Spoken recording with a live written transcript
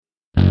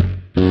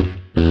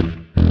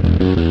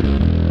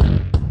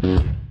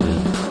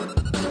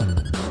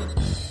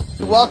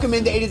Welcome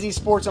into A to Z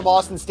Sports of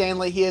Austin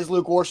Stanley. He is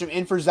Luke Worsham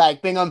in for Zach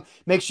Bingham.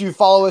 Make sure you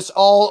follow us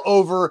all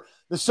over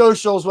the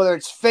socials, whether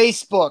it's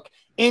Facebook,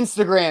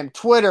 Instagram,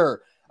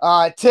 Twitter,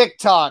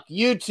 TikTok,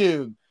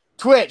 YouTube,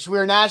 Twitch. We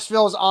are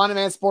Nashville's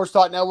on-demand sports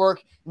talk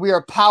network. We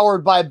are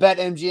powered by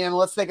BetMGM.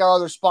 Let's thank our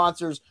other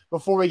sponsors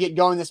before we get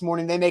going this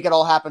morning. They make it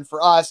all happen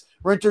for us.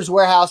 Renters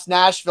Warehouse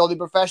Nashville, the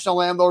professional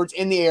landlords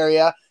in the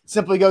area.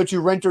 Simply go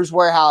to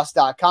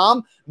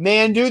renterswarehouse.com.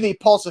 Mandu, the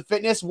Pulse of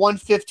Fitness, 1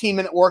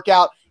 15-minute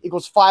workout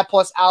equals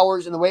 5+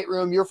 hours in the weight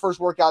room. Your first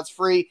workout's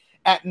free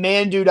at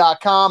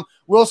mandu.com.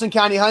 Wilson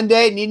County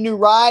Hyundai, need a new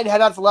ride?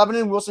 Head out to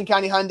Lebanon,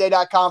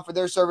 wilsoncountyhyundai.com for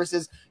their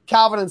services.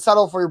 Calvin and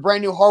Settle for your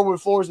brand new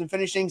hardwood floors and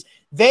finishings.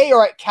 They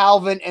are at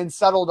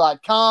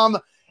calvinandsettle.com.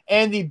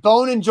 And the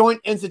Bone and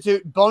Joint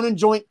Institute,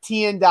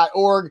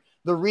 boneandjointtn.org,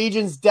 the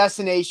region's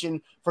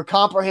destination for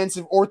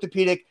comprehensive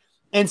orthopedic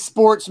and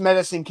sports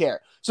medicine care.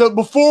 So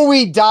before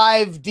we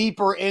dive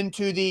deeper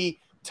into the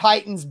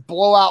Titans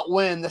blowout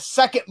win, the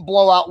second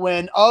blowout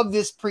win of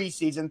this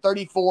preseason,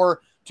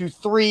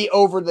 34-3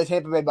 over the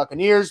Tampa Bay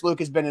Buccaneers. Luke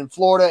has been in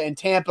Florida and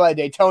Tampa,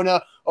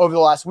 Daytona over the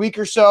last week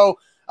or so.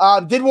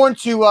 Did want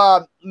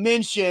to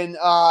mention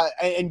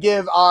and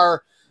give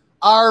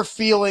our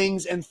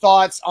feelings and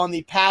thoughts on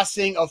the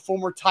passing of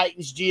former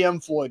Titans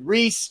GM Floyd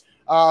Reese.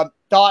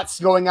 Thoughts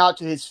going out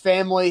to his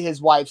family,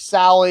 his wife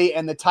Sally,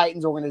 and the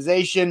Titans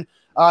organization.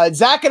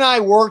 Zach and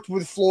I worked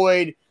with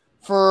Floyd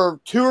for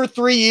 2 or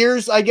 3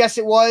 years, I guess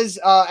it was,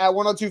 at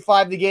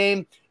 102.5 The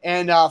Game.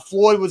 And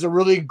Floyd was a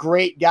really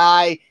great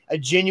guy, a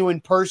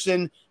genuine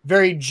person,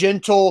 very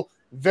gentle,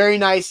 very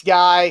nice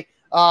guy.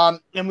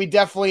 And we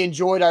definitely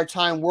enjoyed our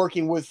time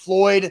working with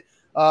Floyd.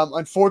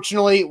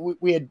 Unfortunately,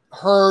 we had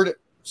heard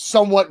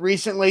somewhat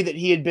recently that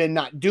he had been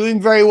not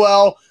doing very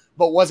well,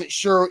 but wasn't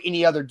sure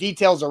any other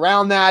details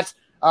around that.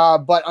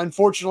 But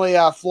unfortunately,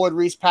 Floyd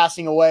Reese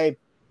passing away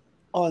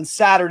on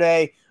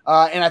Saturday.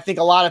 And I think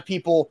a lot of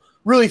people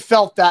really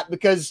felt that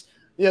because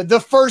the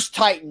first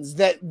Titans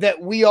that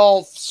we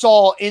all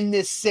saw in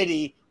this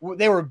city,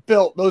 they were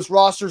built. Those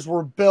rosters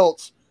were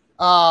built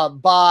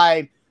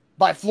by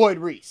Floyd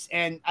Reese.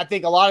 And I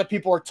think a lot of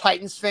people are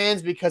Titans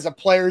fans because of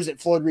players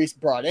that Floyd Reese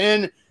brought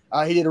in.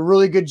 He did a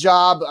really good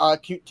job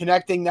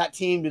connecting that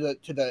team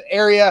to the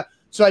area.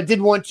 So I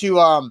did want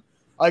to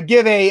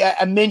give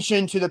a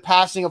mention to the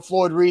passing of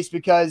Floyd Reese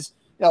because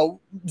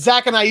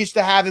Zach and I used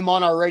to have him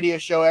on our radio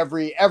show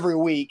every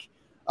week,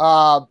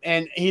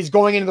 and he's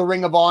going into the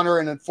Ring of Honor,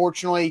 and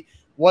unfortunately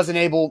wasn't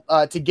able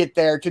to get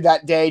there to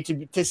that day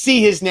to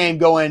see his name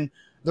go in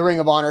the Ring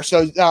of Honor.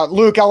 So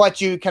Luke, I'll let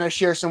you kind of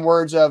share some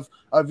words of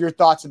your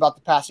thoughts about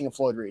the passing of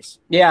Floyd Reese.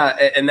 Yeah,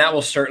 and that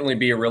will certainly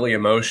be a really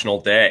emotional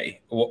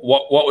day.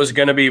 What was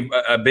going to be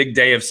a big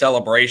day of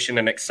celebration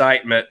and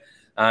excitement,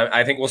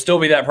 I think will still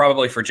be that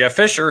probably for Jeff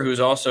Fisher,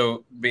 who's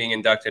also being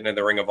inducted into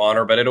the Ring of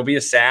Honor, but it'll be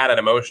a sad and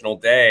emotional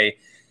day.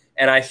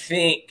 And I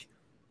think,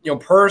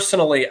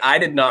 personally, I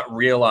did not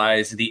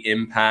realize the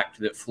impact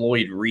that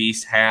Floyd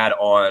Reese had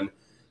on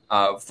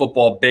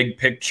football big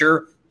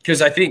picture,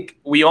 because I think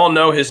we all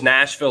know his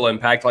Nashville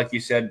impact, like you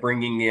said,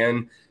 bringing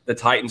in the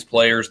Titans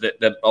players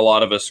that a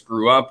lot of us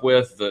grew up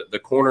with, the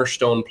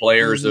cornerstone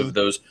players of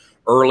those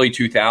early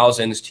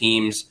 2000s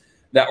teams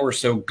that were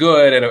so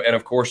good, and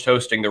of course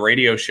hosting the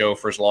radio show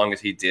for as long as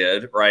he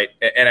did, right?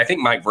 And I think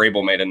Mike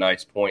Vrabel made a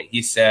nice point.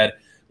 He said,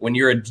 when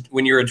you're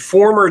a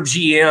former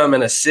GM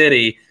in a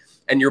city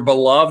and you're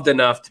beloved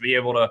enough to be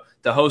able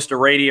to host a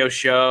radio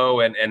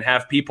show and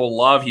have people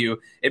love you,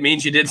 it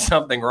means you did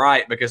something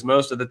right, because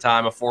most of the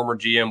time a former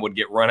GM would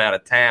get run out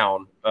of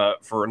town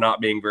for not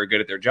being very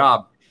good at their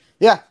job.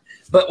 Yeah.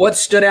 But what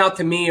stood out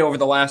to me over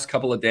the last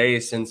couple of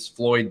days since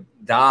Floyd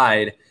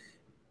died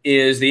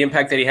is the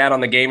impact that he had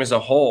on the game as a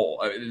whole.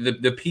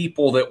 The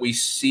people that we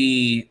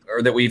see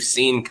or that we've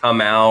seen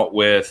come out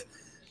with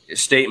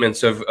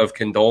statements of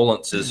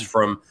condolences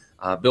from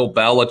Bill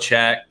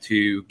Belichick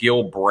to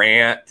Gil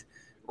Brandt,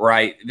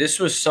 right? This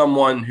was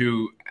someone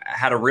who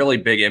had a really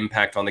big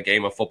impact on the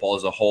game of football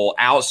as a whole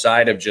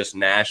outside of just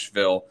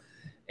Nashville.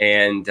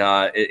 And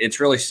it's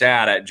really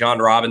sad. John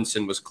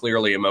Robinson was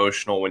clearly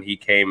emotional when he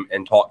came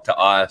and talked to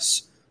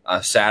us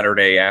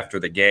Saturday after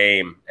the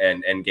game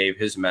and gave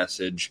his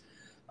message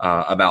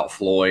about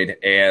Floyd.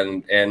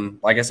 And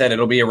like I said,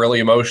 it'll be a really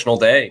emotional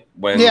day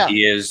when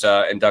he is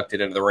inducted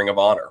into the Ring of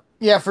Honor.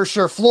 Yeah, for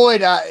sure.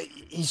 Floyd,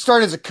 he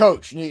started as a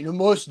coach.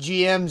 Most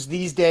GMs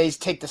these days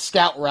take the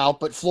scout route,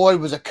 but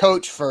Floyd was a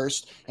coach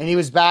first, and he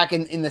was back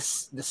in the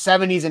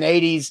 70s and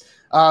 80s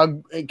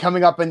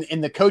coming up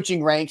in the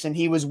coaching ranks, and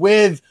he was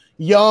with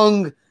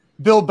young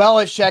Bill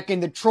Belichick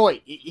in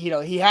Detroit.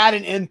 He had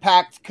an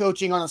impact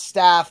coaching on a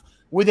staff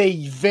with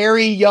a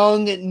very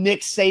young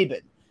Nick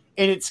Saban,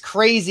 and it's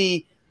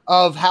crazy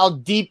of how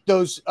deep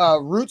those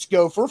roots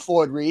go for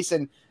Floyd Reese.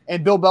 And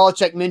Bill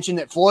Belichick mentioned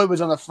that Floyd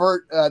was on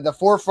the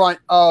forefront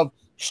of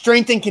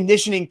strength and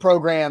conditioning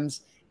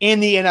programs in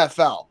the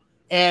NFL.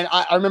 And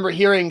I remember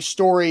hearing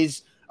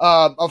stories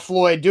of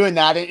Floyd doing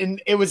that.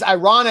 And it was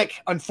ironic,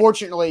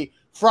 unfortunately.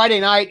 Friday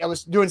night, I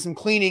was doing some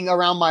cleaning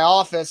around my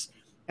office,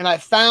 and I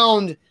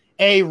found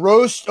a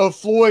roast of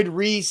Floyd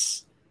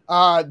Reese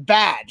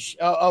badge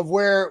of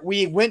where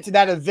we went to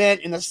that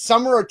event in the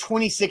summer of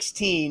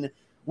 2016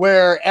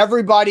 where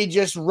everybody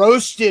just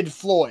roasted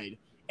Floyd,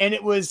 and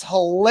it was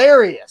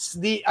hilarious.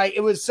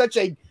 It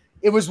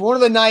was one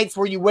of the nights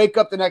where you wake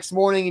up the next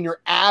morning and your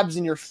abs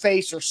and your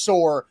face are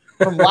sore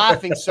from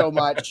laughing so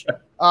much.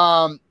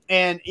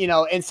 And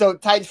so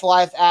Titans for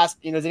Life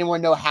asked, does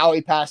anyone know how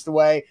he passed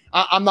away?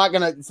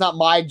 It's not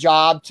my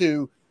job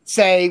to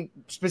say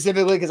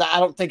specifically because I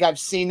don't think I've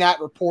seen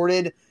that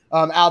reported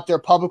out there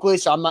publicly.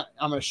 So I'm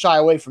going to shy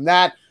away from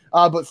that.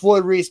 But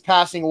Floyd Reese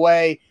passing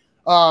away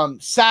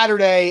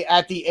Saturday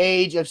at the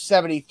age of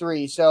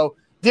 73. So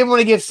did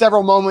want to give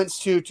several moments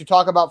to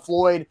talk about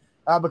Floyd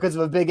because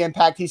of a big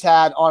impact he's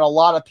had on a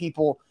lot of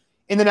people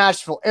in the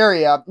Nashville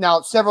area.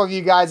 Now, several of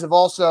you guys have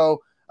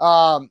also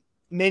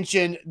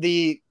mentioned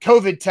the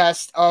COVID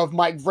test of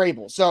Mike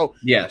Vrabel. So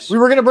yes, we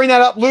were going to bring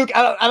that up. Luke,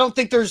 I don't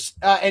think there's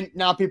and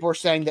now people are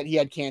saying that he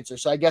had cancer.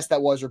 So I guess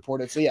that was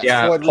reported. So yes,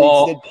 yeah,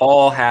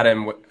 Paul had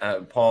him.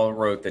 Paul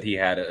wrote that he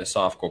had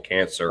esophageal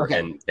cancer, okay,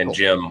 and cool.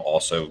 Jim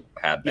also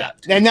had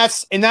that. Yeah.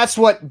 And that's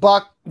what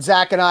Buck,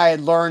 Zach, and I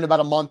had learned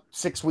about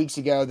 6 weeks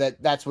ago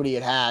that's what he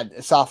had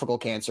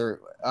esophageal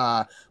cancer,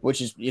 which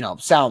is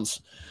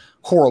sounds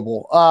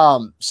horrible.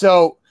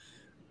 So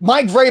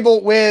Mike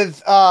Vrabel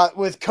with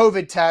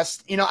COVID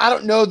test, I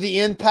don't know the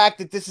impact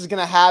that this is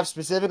going to have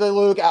specifically,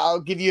 Luke. I'll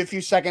give you a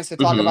few seconds to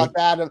talk about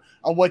that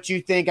on what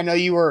you think. I know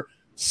you were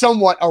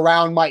somewhat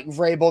around Mike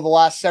Vrabel the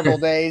last several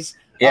days,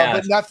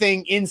 but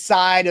nothing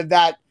inside of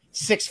that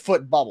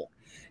 6-foot bubble.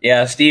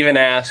 Yeah, Steven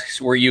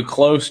asks, were you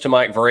close to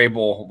Mike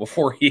Vrabel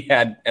before he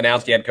had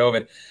announced he had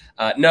COVID?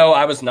 No,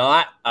 I was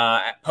not.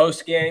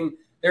 Post game,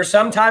 there's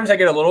sometimes I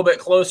get a little bit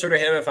closer to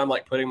him if I'm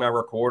like putting my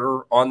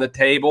recorder on the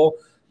table.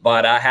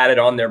 But I had it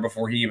on there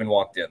before he even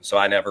walked in, so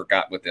I never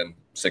got within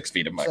 6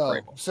 feet of Mike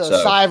Vrabel. So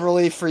sigh of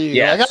relief for you.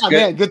 Yeah,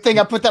 good thing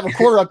I put that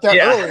recorder up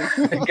there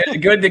early.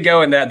 good to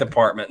go in that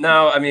department.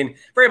 No, I mean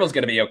Vrabel's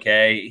going to be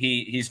okay.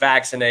 He's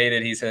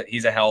vaccinated.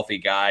 He's a healthy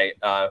guy.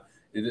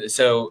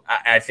 So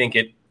I think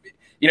it.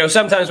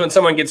 Sometimes when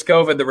someone gets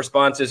COVID, the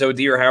response is, "Oh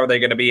dear, how are they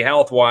going to be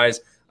health wise?"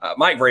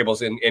 Mike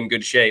Vrabel's in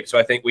good shape, so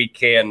I think we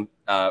can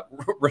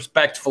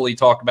respectfully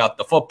talk about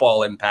the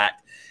football impact.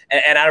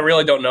 And I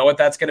really don't know what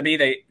that's going to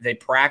be. They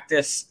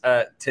practice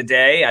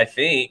today, I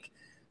think,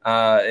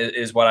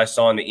 is what I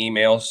saw in the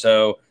email.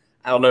 So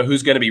I don't know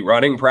who's going to be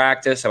running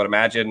practice. I would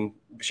imagine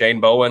Shane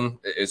Bowen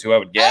is who I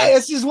would guess. Hey,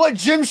 this is what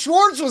Jim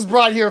Schwartz was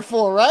brought here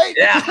for, right?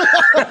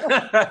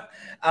 Yeah.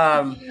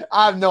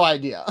 I have no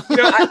idea.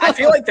 I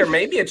feel like there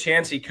may be a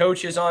chance he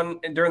coaches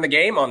during the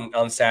game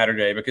on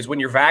Saturday because when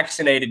you're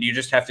vaccinated, you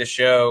just have to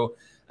show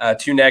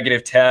 2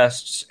 negative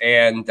tests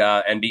and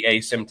be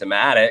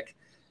asymptomatic.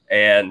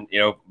 And,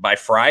 by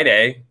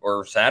Friday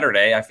or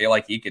Saturday, I feel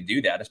like he could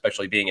do that,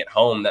 especially being at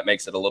home. That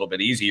makes it a little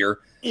bit easier.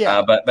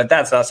 Yeah. But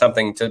that's not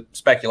something to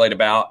speculate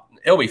about.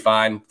 He'll be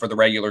fine for the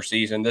regular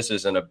season. This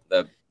isn't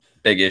a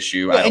big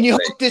issue. And you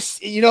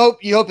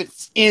hope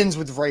it ends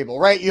with Vrabel,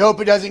 right? You hope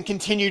it doesn't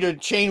continue to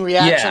chain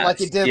reaction like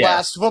it did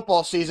last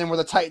football season where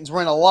the Titans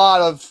were in a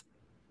lot of,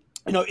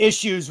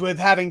 issues with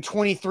having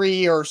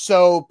 23 or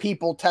so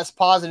people test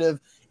positive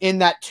in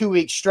that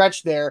 2-week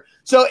stretch there.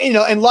 So,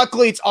 and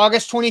luckily it's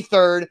August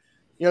 23rd,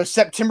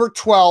 September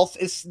 12th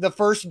is the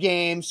first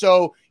game.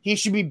 So he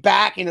should be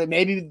back,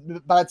 maybe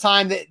by the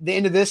time the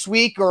end of this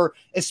week, or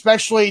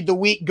especially the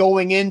week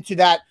going into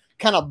that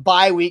kind of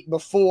bye week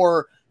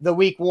before the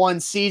week 1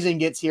 season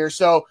gets here.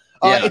 So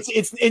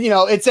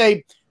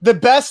the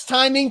best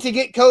timing to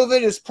get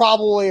COVID is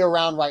probably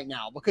around right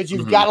now because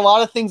you've got a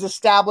lot of things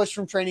established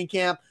from training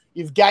camp.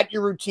 You've got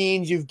your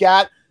routines, you've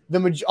got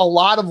a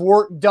lot of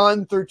work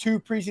done through 2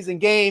 preseason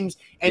games,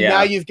 and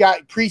now you've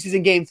got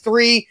preseason game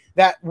 3,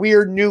 that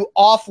weird new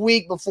off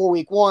week before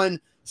week 1.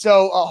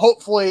 So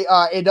hopefully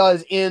it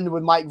does end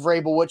with Mike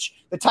Vrabel, which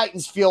the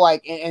Titans feel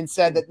like and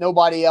said that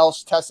nobody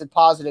else tested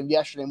positive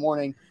yesterday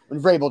morning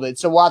when Vrabel did.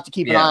 So we'll have to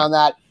keep an eye on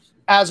that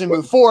as we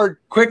move forward.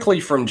 Quickly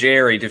from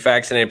Jerry, do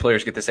vaccinated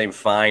players get the same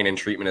fine and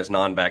treatment as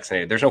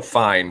non-vaccinated? There's no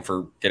fine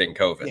for getting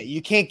COVID. Yeah,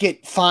 you can't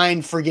get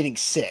fined for getting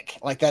sick.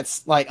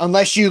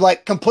 Unless you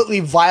completely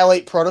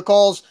violate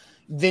protocols,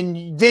 then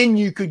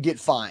you could get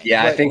fined.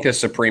 Yeah, I think the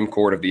Supreme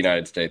Court of the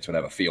United States would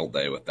have a field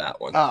day with that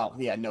one. Oh,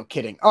 yeah, no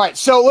kidding. All right,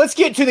 so let's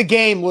get to the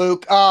game,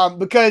 Luke,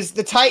 because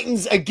the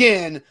Titans,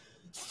 again,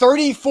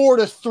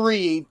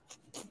 34-3,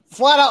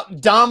 flat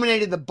out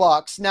dominated the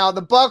Bucs. Now,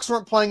 the Bucs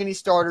weren't playing any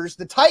starters.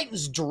 The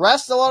Titans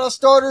dressed a lot of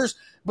starters,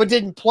 but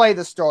didn't play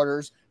the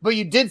starters. But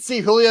you did see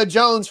Julio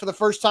Jones for the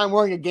first time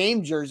wearing a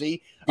game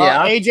jersey.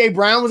 Yeah. A.J.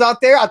 Brown was out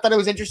there. I thought it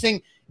was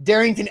interesting.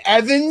 Darrington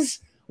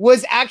Evans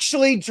was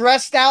actually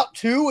dressed out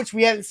too, which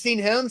we haven't seen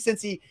him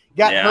since he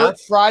got hurt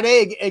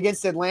Friday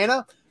against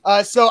Atlanta.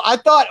 So I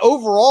thought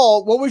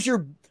overall, what was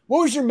your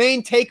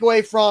main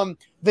takeaway from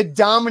the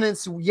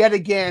dominance yet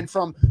again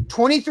from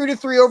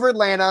 23-3 over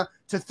Atlanta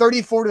to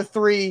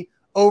 34-3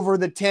 over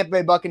the Tampa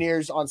Bay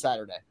Buccaneers on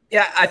Saturday?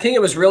 Yeah, I think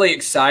it was really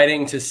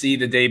exciting to see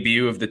the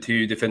debut of the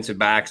two defensive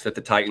backs that the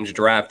Titans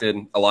drafted,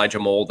 Elijah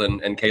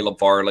Molden and Caleb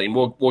Farley. And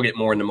we'll get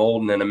more into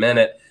Molden in a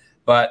minute.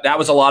 But that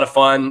was a lot of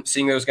fun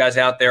seeing those guys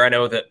out there. I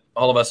know that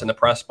all of us in the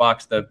press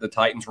box, the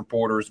Titans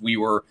reporters, we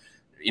were,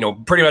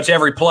 pretty much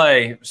every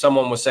play,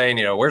 someone was saying,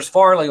 where's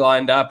Farley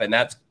lined up? And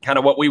that's kind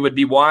of what we would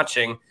be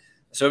watching.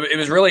 So it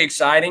was really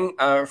exciting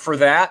for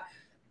that.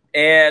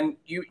 And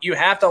you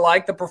have to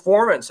like the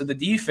performance of the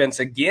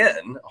defense,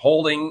 again,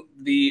 holding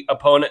the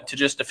opponent to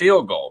just a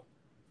field goal.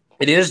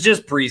 It is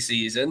just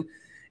preseason.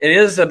 It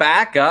is the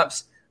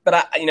backups.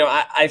 But,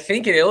 I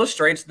think it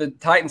illustrates the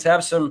Titans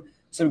have some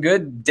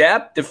good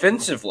depth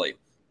defensively.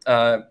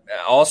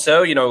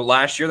 Also,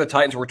 last year the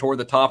Titans were toward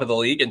the top of the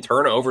league in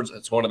turnovers.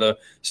 It's one of the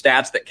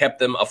stats that kept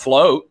them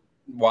afloat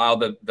while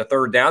the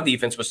third down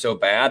defense was so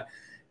bad.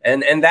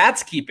 And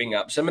that's keeping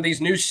up. Some of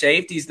these new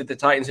safeties that the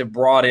Titans have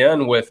brought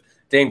in with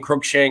Dane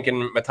Cruikshank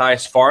and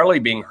Matthias Farley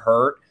being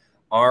hurt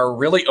are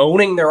really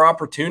owning their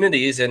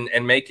opportunities and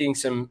making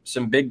some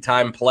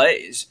big-time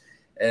plays.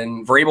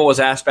 And Vrabel was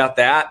asked about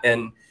that,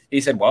 and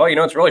he said, well,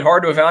 it's really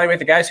hard to evaluate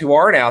the guys who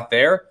aren't out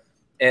there.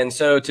 And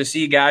so to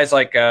see guys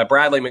like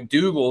Bradley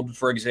McDougald,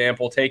 for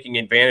example, taking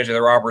advantage of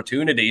their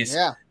opportunities,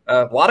 a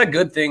lot of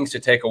good things to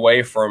take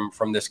away from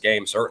this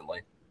game, certainly.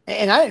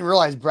 And I didn't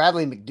realize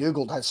Bradley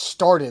McDougald has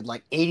started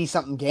like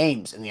 80-something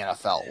games in the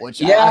NFL,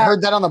 which I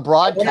heard that on the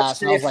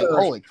broadcast, and I was like,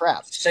 holy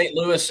crap. St.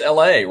 Louis,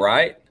 L.A.,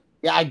 right?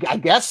 Yeah, I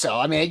guess so.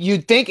 I mean,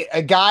 you'd think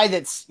a guy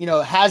that's,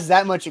 has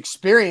that much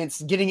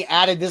experience getting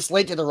added this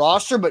late to the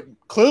roster, but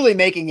clearly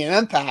making an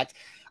impact.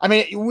 I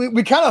mean,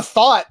 we kind of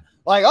thought,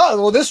 like,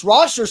 oh, well, this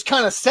roster's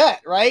kind of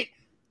set, right?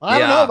 Well, I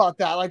don't know about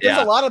that. Like, there's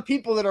a lot of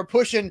people that are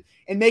pushing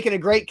and making a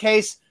great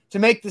case to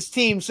make this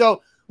team.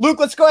 So, Luke,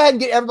 let's go ahead and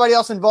get everybody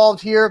else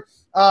involved here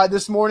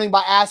this morning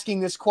by asking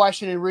this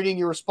question and reading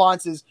your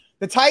responses.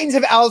 The Titans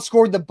have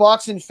outscored the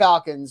Bucs and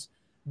Falcons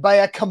by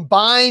a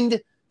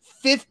combined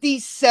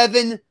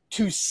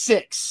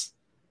 57-6.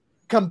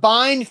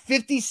 Combined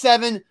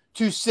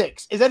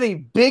 57-6. Is that a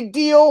big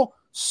deal,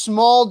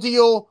 small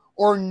deal,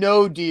 or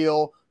no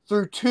deal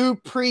through two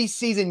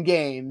preseason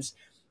games?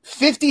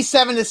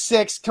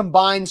 57-6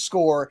 combined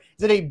score.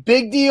 Is it a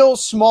big deal,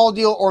 small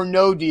deal, or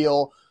no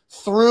deal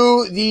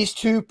through these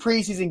two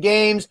preseason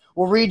games?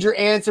 We'll read your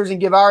answers and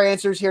give our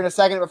answers here in a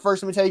second. But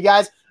first, let me tell you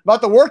guys about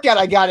the workout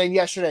I got in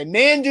yesterday.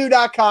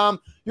 Mandu.com.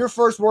 Your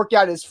first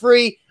workout is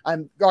free.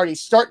 I'm already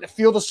starting to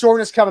feel the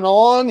soreness coming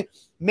along.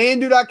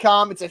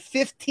 Mandu.com. It's a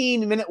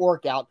 15-minute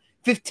workout.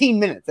 15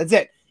 minutes. That's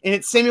it. And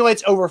it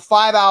simulates over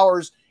 5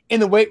 hours in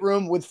the weight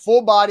room with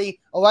full body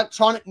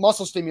electronic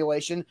muscle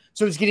stimulation.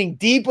 So it's getting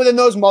deep within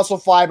those muscle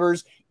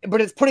fibers, but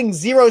it's putting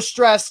zero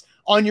stress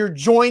on your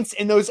joints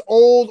and those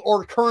old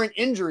or current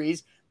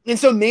injuries. And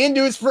so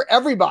Mandu is for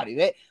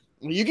everybody.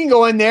 You can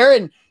go in there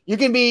and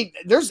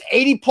there's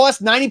 80 plus,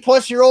 90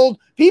 plus year old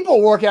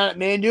people working out at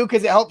Mandu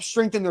because it helps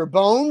strengthen their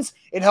bones.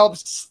 It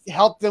helps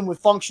help them with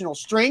functional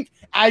strength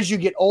as you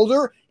get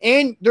older.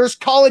 And there's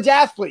college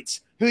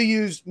athletes who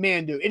use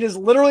Mandu. It is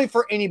literally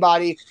for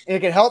anybody, and it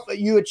can help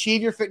you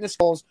achieve your fitness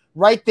goals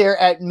right there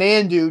at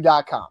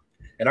mandu.com.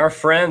 And our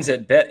friends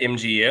at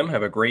BetMGM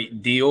have a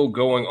great deal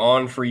going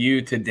on for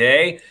you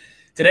today.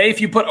 Today,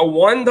 if you put a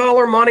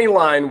 $1 money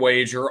line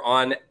wager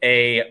on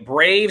a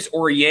Braves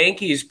or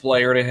Yankees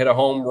player to hit a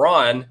home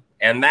run,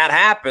 and that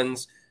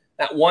happens,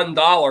 that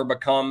 $1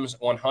 becomes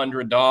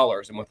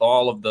 $100. And with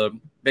all of the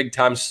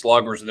big-time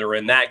sluggers that are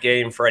in that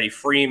game, Freddie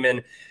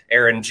Freeman,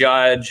 Aaron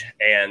Judge,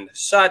 and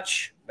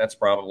such, that's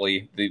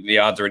probably the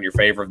odds are in your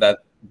favor of that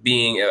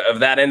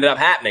ended up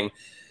happening.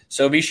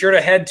 So be sure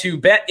to head to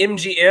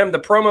BetMGM. The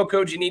promo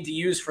code you need to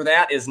use for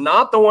that is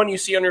not the one you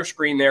see on your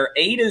screen there.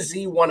 A to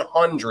Z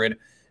 100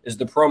 is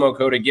the promo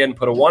code. Again,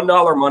 put a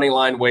 $1 money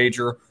line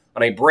wager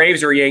on a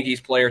Braves or Yankees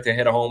player to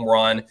hit a home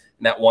run,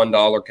 and that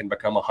 $1 can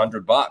become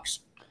 $100.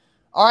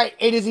 All right,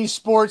 A to Z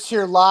Sports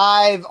here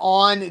live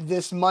on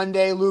this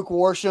Monday. Luke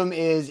Worsham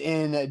is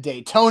in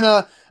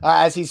Daytona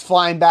as he's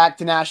flying back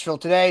to Nashville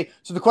today.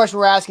 So the question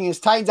we're asking is,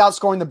 Titans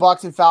outscoring the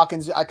Bucs and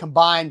Falcons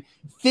combined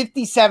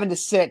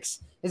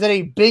 57-6. Is that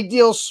a big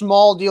deal,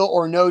 small deal,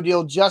 or no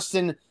deal?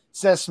 Justin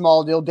says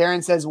small deal.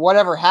 Darren says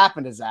whatever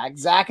happened to Zach.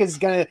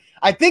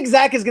 I think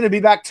Zach is going to be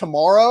back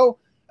tomorrow.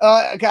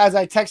 As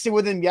I texted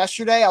with him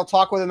yesterday, I'll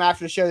talk with him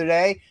after the show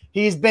today.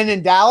 He's been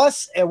in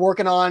Dallas and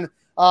working on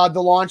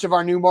the launch of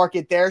our new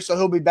market there, so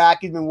he'll be back.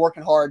 He's been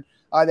working hard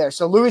there.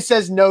 So Louis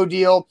says no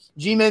deal.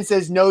 G-Man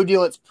says no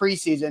deal. It's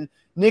preseason.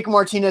 Nick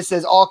Martinez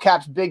says all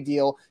caps big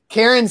deal.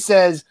 Karen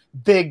says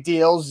big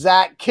deal.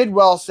 Zach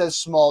Kidwell says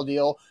small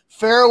deal.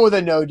 Farrell with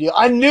a no deal.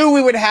 I knew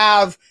we would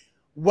have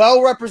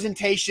well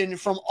representation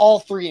from all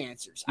three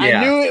answers.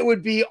 Yeah. I knew it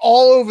would be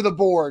all over the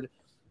board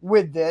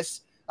with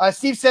this.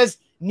 Steve says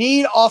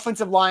need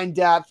offensive line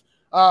depth.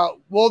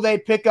 Will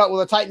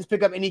the Titans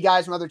pick up any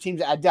guys from other teams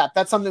at depth?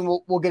 That's something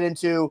we'll get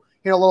into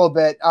here in a little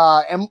bit.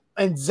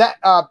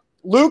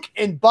 Luke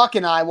and Buck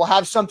and I will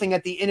have something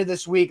at the end of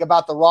this week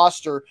about the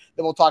roster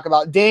that we'll talk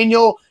about.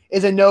 Daniel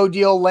is a no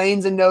deal.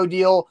 Lane's a no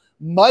deal.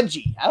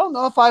 Mudgy. I don't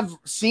know if I've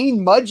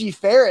seen Mudgy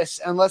Ferris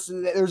unless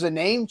there's a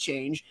name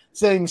change,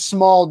 saying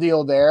small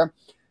deal there.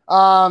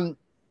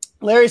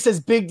 Larry says,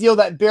 big deal.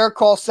 That bear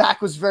call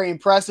sack was very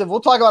impressive.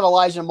 We'll talk about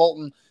Elijah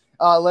Moulton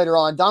later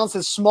on. Donald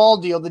says, small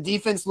deal. The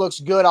defense looks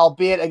good,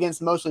 albeit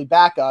against mostly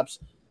backups.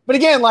 But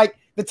again, like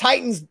the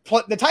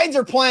Titans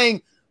are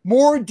playing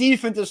more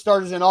defensive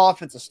starters than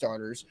offensive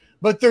starters,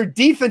 but their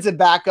defensive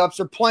backups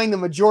are playing the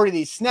majority of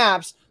these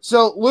snaps.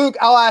 So, Luke,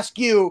 I'll ask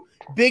you,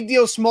 big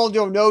deal, small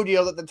deal, no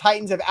deal, that the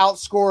Titans have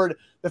outscored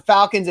the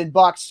Falcons and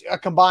Bucs a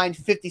combined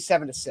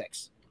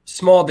 57-6.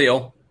 Small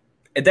deal.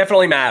 It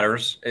definitely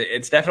matters.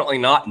 It's definitely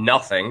not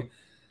nothing.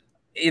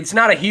 It's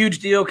not a huge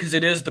deal because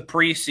it is the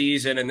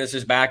preseason and this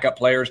is backup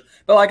players.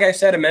 But like I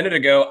said a minute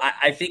ago,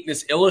 I think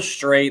this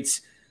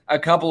illustrates a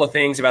couple of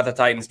things about the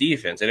Titans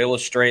defense. It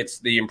illustrates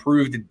the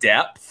improved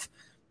depth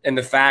and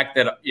the fact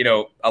that,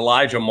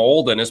 Elijah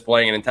Molden is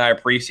playing an entire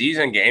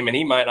preseason game and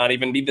he might not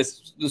even be the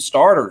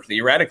starter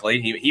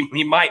theoretically.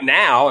 He might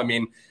now. I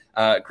mean,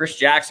 Chris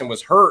Jackson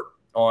was hurt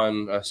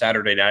on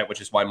Saturday night, which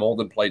is why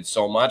Molden played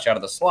so much out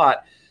of the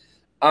slot.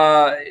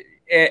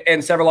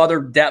 And several other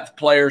depth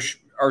players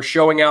are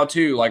showing out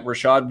too, like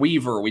Rashad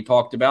Weaver we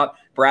talked about,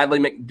 Bradley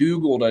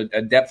McDougald,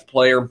 a depth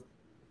player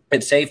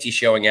at safety,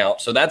 showing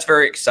out. So that's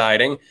very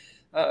exciting.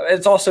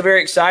 It's also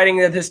very exciting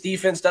that this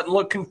defense doesn't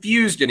look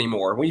confused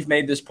anymore. We've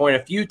made this point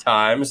a few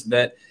times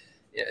that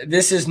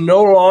this is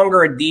no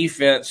longer a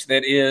defense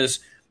that is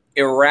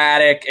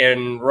erratic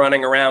and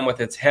running around with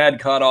its head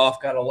cut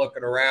off, kind of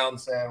looking around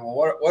saying, well,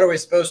 what are we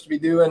supposed to be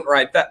doing?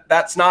 Right.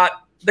 That's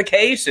not the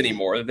case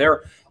anymore.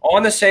 They're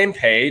on the same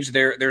page.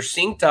 They're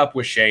synced up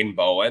with Shane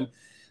Bowen.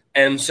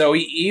 And so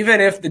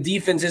even if the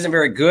defense isn't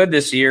very good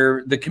this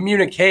year, the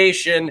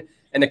communication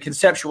and the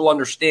conceptual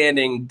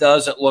understanding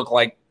doesn't look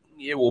like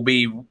it will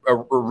be a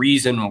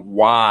reason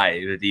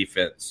why the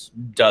defense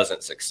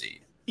doesn't succeed.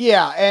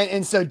 Yeah,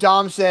 and so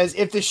Dom says,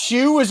 if the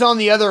shoe was on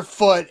the other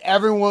foot,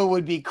 everyone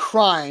would be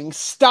crying.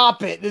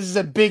 Stop it. This is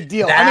a big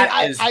deal.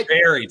 That is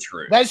very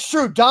true. That's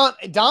true.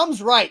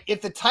 Dom's right.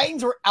 If the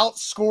Titans were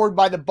outscored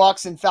by the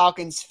Bucs and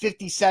Falcons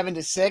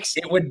 57-6,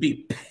 it would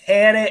be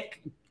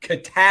panic,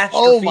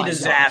 catastrophe,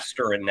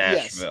 disaster in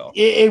Nashville.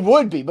 Yes, it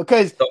would be,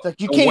 because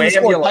you can't even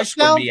score a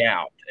touchdown. Would be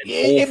out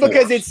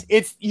because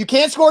it's you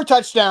can't score a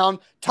touchdown.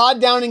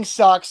 Todd Downing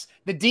sucks.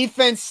 The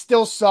defense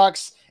still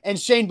sucks. And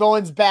Shane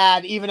Bowen's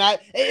bad. It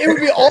would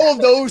be all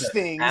of those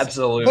things.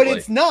 Absolutely. But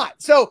it's not.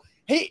 So,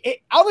 I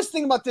was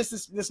thinking about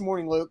this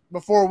morning, Luke,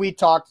 before we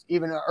talked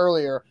even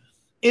earlier,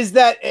 is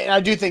that, and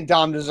I do think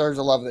Dom deserves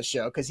a love of the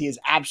show because he is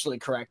absolutely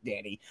correct,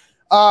 Danny.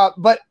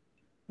 But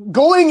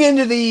going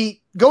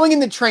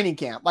into training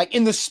camp, like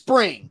in the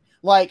spring,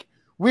 like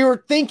we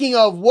were thinking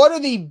of what are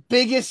the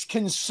biggest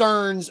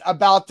concerns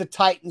about the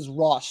Titans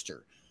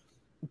roster.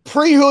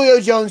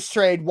 Pre-Julio Jones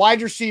trade,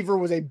 wide receiver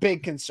was a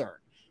big concern.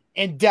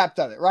 And depth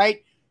of it,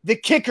 right? The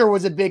kicker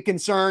was a big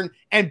concern,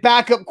 and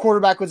backup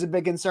quarterback was a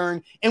big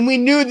concern, and we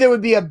knew there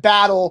would be a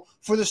battle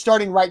for the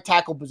starting right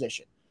tackle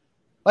position.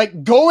 Like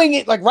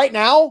right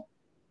now,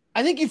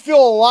 I think you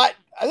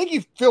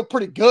feel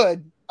pretty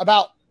good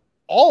about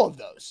all of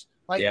those.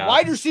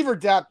 Wide receiver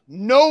depth,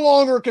 no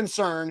longer a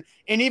concern,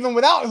 and even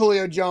without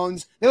Julio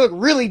Jones, they look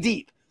really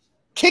deep.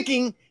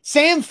 Kicking,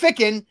 Sam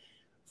Ficken,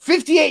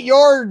 58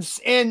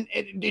 yards and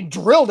it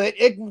drilled it.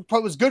 It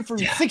was good for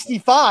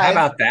 65. How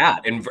about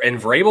that? And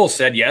Vrabel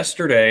said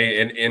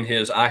yesterday in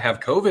his I Have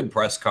COVID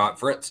press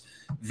conference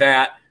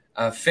that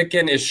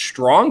Ficken is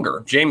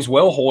stronger. James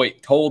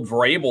Wilhoit told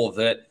Vrabel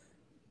that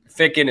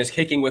Ficken is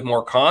kicking with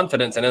more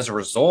confidence, and as a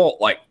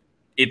result,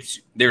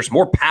 there's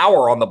more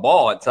power on the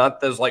ball. It's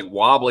not those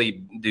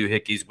wobbly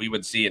doohickeys we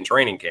would see in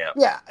training camp.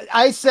 Yeah,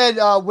 I said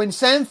when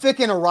Sam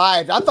Ficken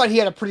arrived, I thought he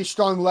had a pretty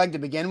strong leg to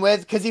begin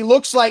with because he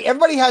looks like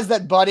everybody has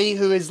that buddy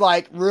who is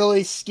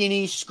really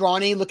skinny,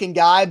 scrawny looking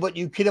guy, but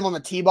you hit him on the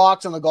tee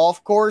box on the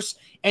golf course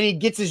and he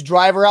gets his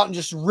driver out and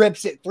just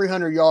rips it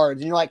 300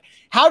 yards. And you're like,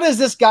 how does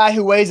this guy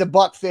who weighs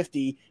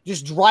 $150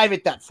 just drive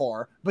it that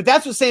far? But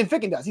that's what Sam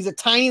Ficken does. He's a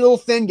tiny little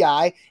thin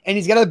guy and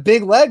he's got a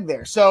big leg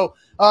there. So,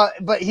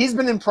 but he's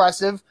been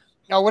impressive.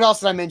 What else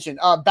did I mention?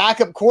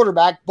 Backup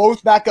quarterback.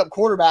 Both backup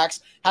quarterbacks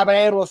have been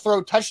able to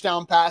throw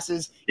touchdown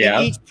passes in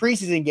each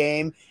preseason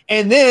game.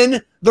 And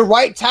then the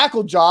right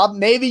tackle job,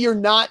 maybe you're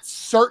not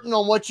certain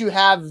on what you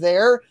have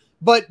there,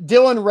 but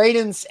Dylan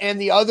Radins and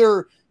the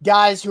other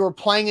guys who are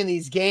playing in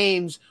these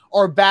games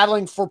are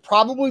battling for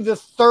probably the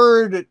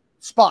third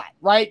spot,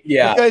 right?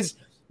 Yeah. Because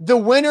the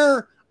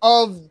winner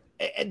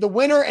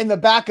and the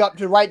backup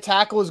to right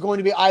tackle is going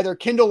to be either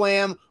Kendall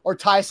Lamb or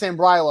Ty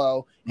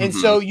Sambrailo. And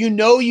so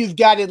you've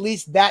got at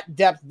least that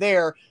depth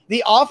there.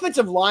 The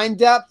offensive line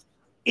depth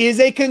is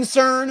a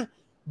concern,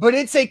 but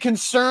it's a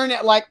concern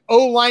at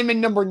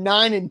O-lineman number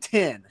 9 and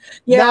 10.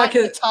 Yeah, not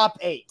the top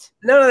 8.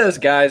 None of those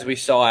guys we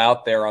saw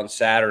out there on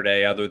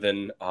Saturday other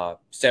than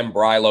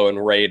Sambrailo and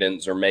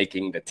Radins are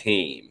making the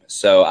team.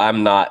 So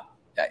I'm not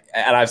 –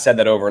 and I've said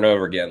that over and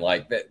over again.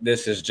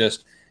 This is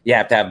just – you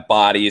have to have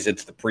bodies.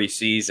 It's the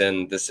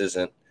preseason. This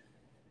isn't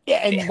 –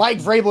 Yeah, and Mike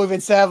Vrabel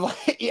even said,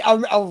 I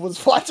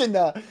was watching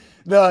the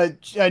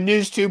the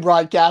News 2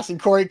 broadcast, and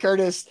Corey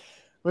Curtis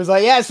was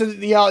like, yeah, so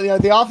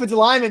the offensive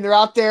linemen, they're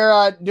out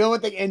there doing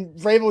what they, and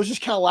Vrabel was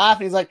just kind of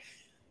laughing. He's like,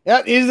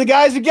 yeah, these are the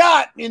guys we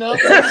got,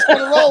 just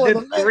kind of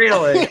rolling.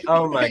 Really?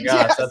 Oh my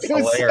gosh, yes, that's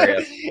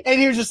hilarious. And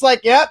he was just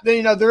like, yep,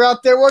 they're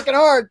out there working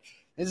hard.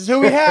 This is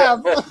who we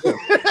have.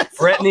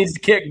 Brett needs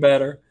to kick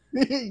better.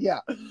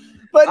 Yeah.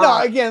 But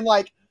no, again,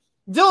 like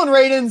Dylan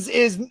Radins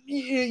is,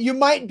 you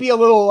might be a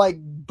little like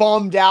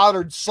bummed out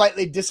or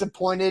slightly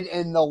disappointed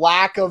in the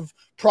lack of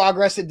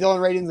progress that Dylan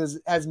Radins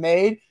has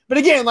made. But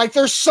again, like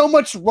there's so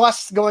much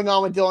rust going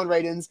on with Dylan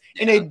Radins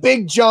in a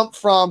big jump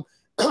from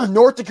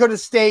North Dakota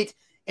State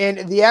and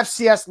the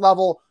FCS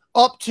level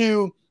up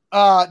to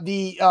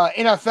the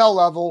NFL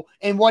level,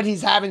 and what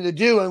he's having to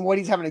do and what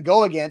he's having to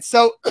go against.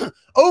 So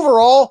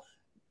overall,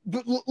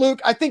 Luke,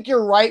 I think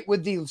you're right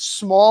with the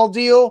small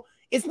deal.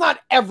 It's not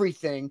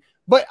everything,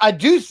 but I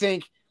do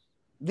think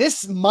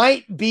this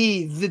might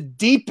be the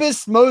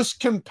deepest, most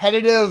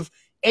competitive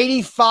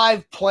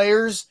 85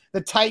 players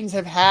the Titans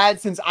have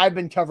had since I've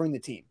been covering the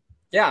team.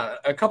 Yeah,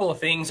 a couple of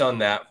things on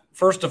that.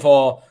 First of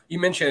all, you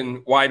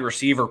mentioned wide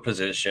receiver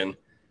position.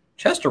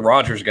 Chester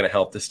Rogers is going to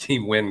help this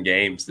team win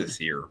games this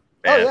year.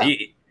 Man, oh,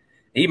 yeah.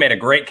 He made a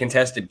great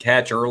contested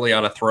catch early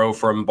on a throw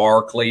from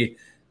Barkley.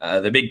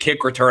 The big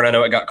kick return, I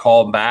know it got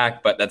called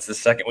back, but that's the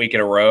second week in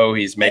a row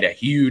he's made a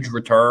huge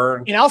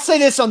return. And I'll say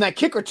this on that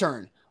kick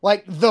return.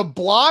 Like the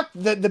block,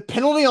 the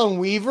penalty on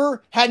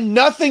Weaver had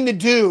nothing to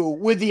do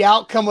with the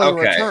outcome of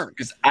the return.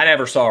 Because I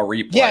never saw a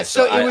replay. Yeah,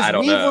 so it was I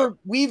don't know.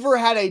 Weaver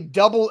had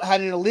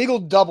an illegal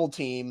double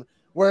team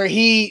where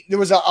there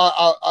was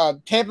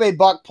a Tampa Bay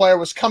Buck player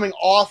was coming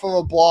off of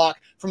a block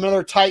from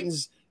another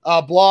Titans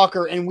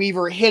blocker, and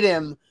Weaver hit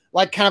him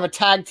like kind of a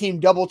tag team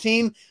double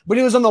team, but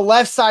he was on the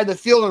left side of the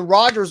field and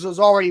Rodgers was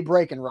already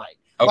breaking right.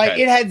 Okay. Like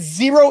it had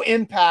zero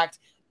impact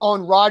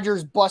on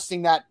Rodgers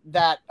busting that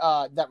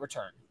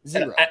return.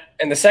 Zero.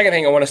 And the second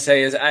thing I want to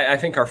say is I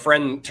think our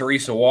friend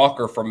Teresa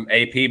Walker from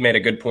AP made a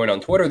good point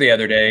on Twitter the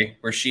other day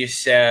where she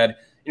said,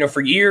 for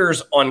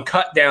years on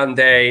cut down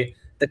day,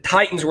 the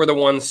Titans were the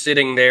ones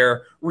sitting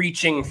there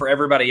reaching for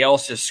everybody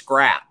else's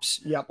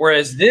scraps. Yep.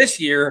 Whereas this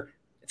year,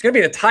 it's going to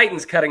be the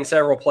Titans cutting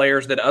several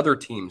players that other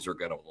teams are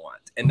going to want.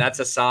 And that's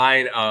a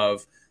sign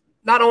of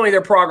not only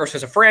their progress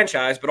as a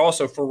franchise, but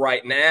also for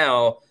right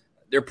now,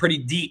 they're a pretty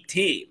deep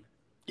team.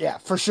 Yeah,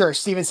 for sure.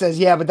 Steven says,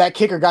 yeah, but that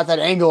kicker got that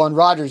angle on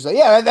Rodgers.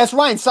 Yeah, that's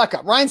Ryan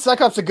Suckup. Ryan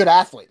Suckup's a good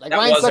athlete. Like that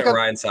wasn't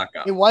Ryan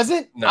Suckup. It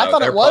wasn't? No, I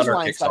thought it was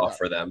Ryan kicks Suckup. Off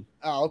for them.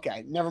 Oh,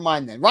 okay. Never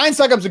mind then. Ryan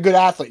Suckup's a good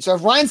athlete. So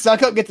if Ryan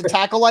Suckup gets a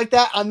tackle like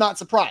that, I'm not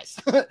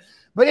surprised.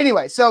 But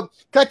anyway, so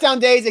cut down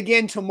days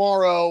again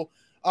tomorrow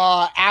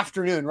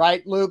afternoon,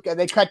 right, Luke?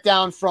 They cut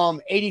down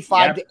from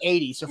 85 to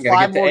 80. So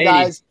 5 more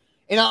guys.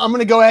 And I'm going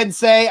to go ahead and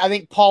say I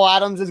think Paul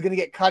Adams is going to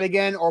get cut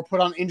again or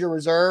put on injured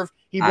reserve.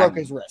 He broke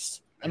his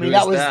wrist. I mean,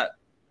 that was that?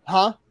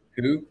 Huh?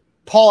 Who?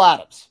 Paul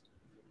Adams.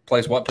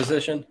 Plays what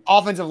position?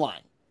 Offensive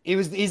line.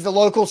 He's the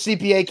local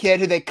CPA kid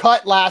who they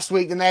cut last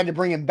week, then they had to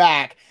bring him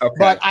back. Okay.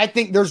 But I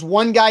think there's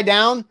one guy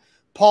down.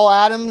 Paul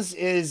Adams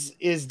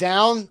is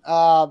down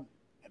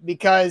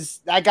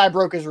because that guy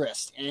broke his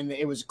wrist, and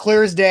it was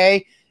clear as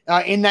day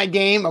in that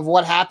game of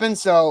what happened.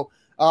 So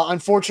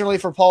unfortunately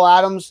for Paul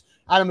Adams,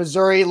 out of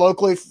Missouri,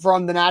 locally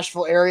from the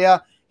Nashville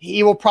area,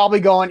 he will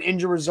probably go on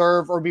injured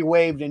reserve or be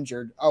waived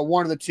injured,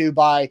 one of the two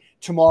by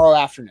tomorrow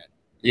afternoon.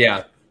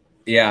 Yeah.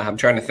 Yeah, I'm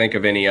trying to think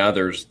of any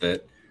others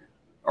that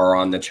are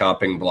on the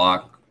chopping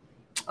block.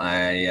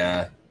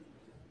 I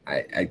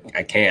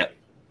can't.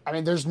 I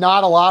mean, there's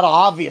not a lot of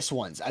obvious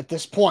ones at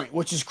this point,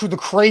 which is the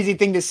crazy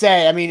thing to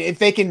say. I mean, if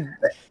they can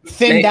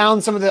thin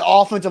down some of the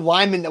offensive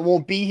linemen that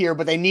won't be here,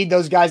 but they need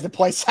those guys to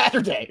play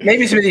Saturday.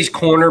 Maybe some of these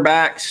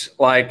cornerbacks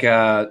like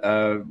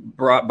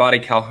Body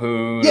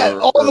Calhoun. Yeah,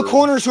 all the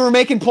corners who are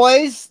making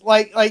plays,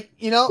 like.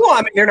 Well,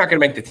 I mean, they're not going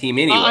to make the team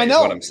anyway. I know.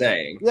 Is what I'm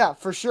saying. Yeah,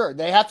 for sure.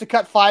 They have to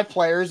cut 5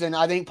 players, and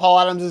I think Paul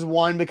Adams is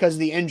one because of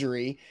the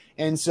injury.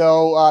 And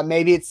so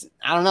maybe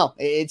I don't know.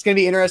 It's going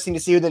to be interesting to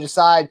see who they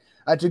decide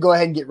to go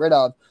ahead and get rid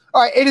of.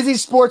 All right, A to Z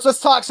Sports.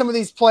 Let's talk some of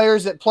these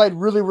players that played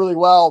really, really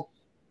well.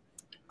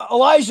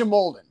 Elijah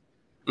Molden,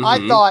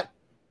 I thought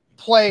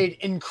played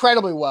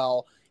incredibly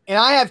well. And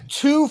I have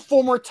 2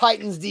 former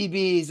Titans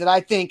DBs that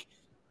I think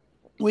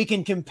we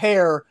can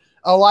compare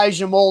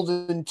Elijah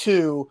Molden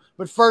to.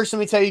 But first, let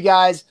me tell you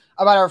guys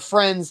about our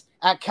friends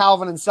at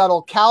Calvin and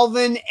Settle.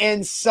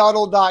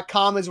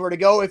 CalvinandSettle.com is where to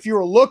go if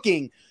you're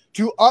looking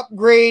to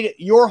upgrade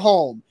your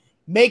home,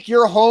 make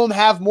your home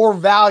have more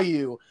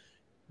value.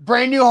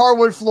 Brand new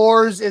hardwood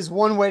floors is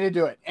one way to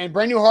do it. And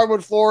brand new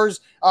hardwood floors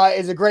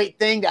is a great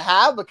thing to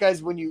have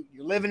because when you're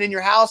living in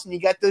your house and you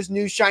get those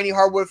new shiny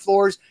hardwood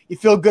floors, you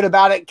feel good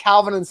about it.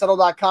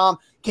 CalvinandSettle.com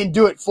can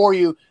do it for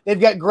you. They've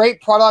got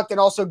great product and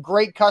also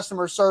great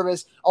customer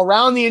service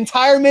around the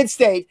entire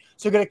mid-state.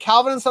 So go to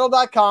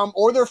CalvinandSettle.com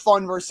or their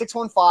phone number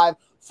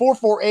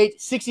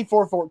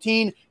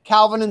 615-448-6414,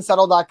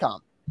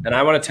 CalvinandSettle.com. And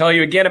I want to tell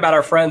you again about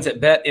our friends at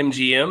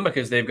BetMGM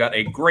because they've got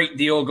a great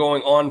deal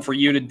going on for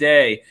you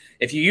today.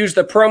 If you use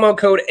the promo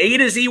code A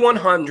to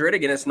Z100,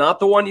 again, it's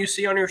not the one you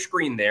see on your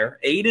screen there,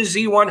 A to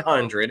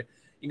Z100,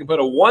 you can put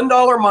a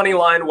 $1 money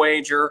line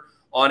wager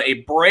on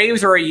a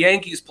Braves or a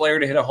Yankees player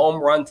to hit a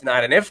home run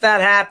tonight. And if that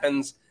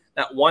happens,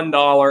 that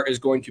 $1 is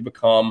going to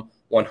become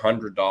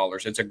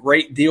 $100. It's a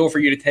great deal for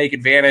you to take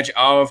advantage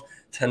of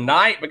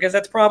tonight because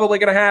that's probably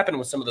going to happen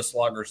with some of the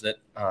sluggers that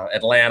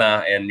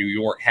Atlanta and New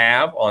York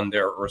have on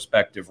their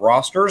respective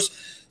rosters.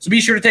 So be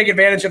sure to take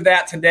advantage of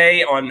that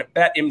today on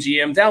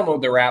BetMGM.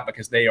 Download their app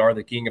because they are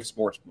the king of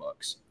sports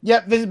books.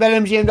 Yep, visit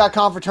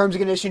BetMGM.com for terms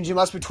and conditions. You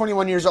must be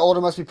 21 years or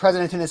older, must be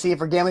present in Tennessee.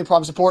 For gambling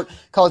problem support,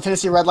 call the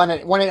Tennessee Red Line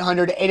at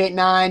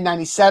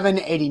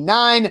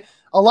 1-800-889-9789.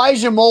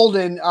 Elijah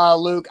Molden,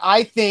 Luke,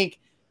 I think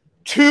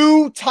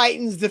two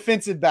Titans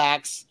defensive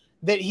backs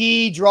that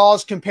he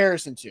draws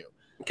comparison to.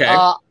 Okay.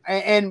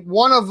 And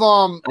one of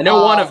them... I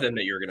know one of them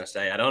that you're going to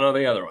say. I don't know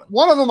the other one.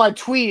 One of them I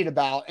tweeted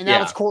about, and that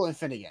was Cortland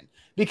Finnegan.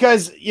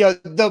 Because,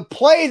 the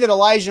play that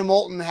Elijah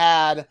Molden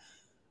had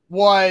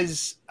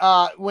was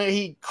when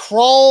he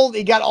crawled,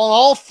 he got on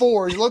all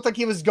fours. It looked like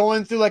he was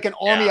going through like an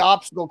Army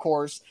obstacle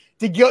course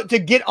to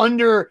get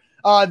under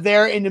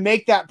there and to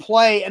make that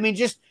play. I mean,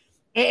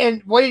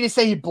 and what did he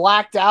say? He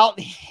blacked out.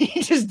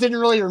 He just didn't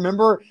really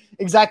remember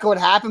exactly what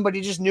happened, but he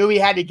just knew he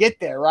had to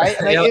get there, right?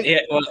 I mean,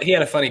 well, he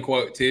had a funny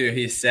quote too.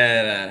 He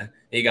said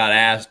he got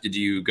asked, "Did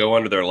you go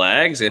under their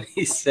legs?" And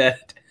he said,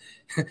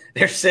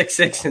 "They're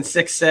 6'6" and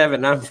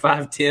 6'7". I'm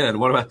 5'10".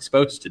 What am I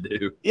supposed to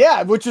do?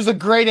 Yeah, which was a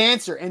great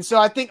answer. And so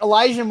I think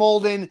Elijah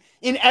Molden,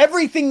 in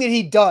everything that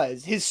he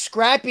does, his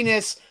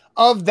scrappiness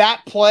of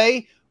that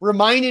play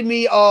reminded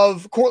me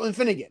of Cortland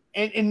Finnegan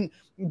and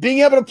being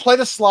able to play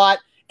the slot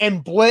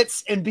and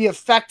blitz and be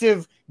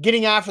effective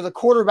getting after the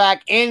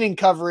quarterback and in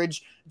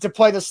coverage to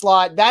play the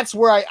slot. That's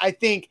where I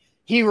think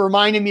he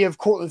reminded me of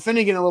Cortland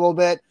Finnegan a little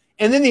bit.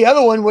 And then the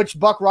other one, which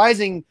Buck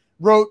Rising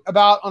wrote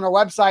about on our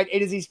website,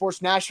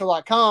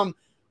 A2ZSportsNashville.com,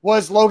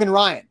 was Logan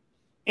Ryan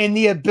and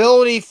the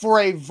ability for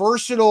a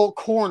versatile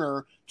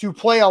corner to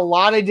play a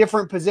lot of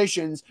different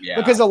positions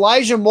because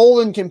Elijah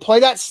Molden can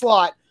play that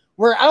slot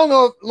where I don't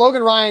know if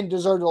Logan Ryan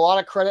deserved a lot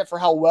of credit for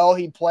how well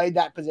he played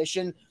that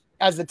position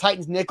as the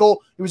Titans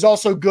nickel. He was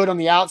also good on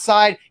the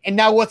outside. And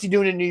now what's he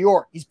doing in New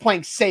York? He's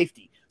playing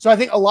safety. So I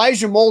think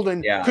Elijah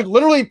Molden could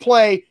literally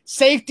play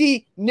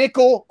safety,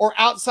 nickel, or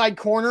outside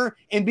corner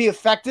and be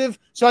effective.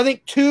 So I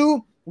think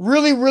two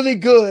really, really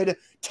good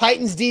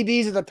Titans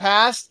DBs of the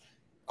past,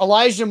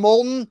 Elijah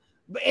Molden,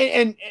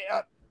 and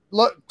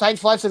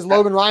Titans Flight says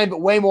Logan Ryan, but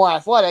way more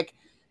athletic.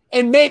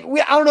 And maybe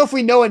I don't know if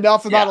we know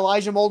enough about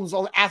Elijah Molden's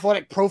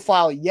athletic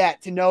profile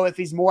yet to know if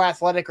he's more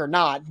athletic or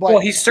not. But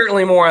he's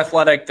certainly more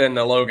athletic than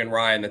the Logan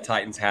Ryan the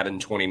Titans had in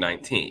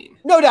 2019.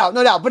 No doubt.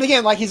 But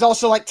again, he's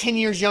also 10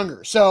 years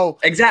younger. So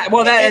exactly.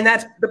 Well,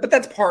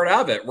 that's part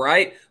of it,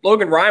 right?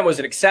 Logan Ryan was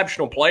an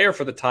exceptional player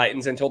for the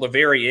Titans until the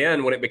very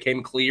end when it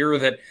became clear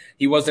that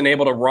he wasn't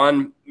able to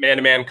run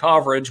man-to-man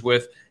coverage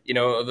with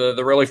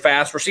the really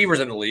fast receivers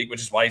in the league, which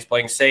is why he's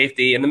playing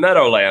safety in the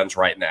Meadowlands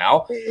right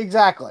now.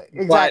 Exactly.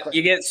 But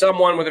you get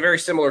someone with a very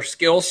similar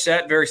skill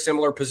set, very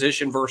similar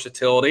position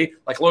versatility.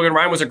 Like Logan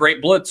Ryan was a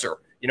great blitzer.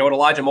 You know what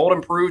Elijah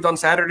Molden proved on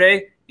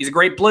Saturday? He's a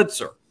great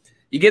blitzer.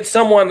 You get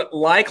someone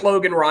like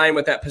Logan Ryan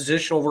with that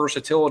positional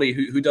versatility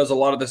who does a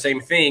lot of the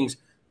same things,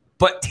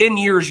 but 10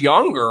 years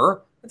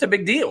younger, that's a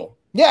big deal.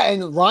 Yeah,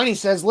 and Ronnie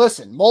says,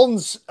 listen,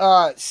 Molden's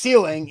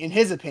ceiling, in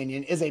his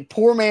opinion, is a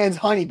poor man's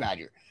honey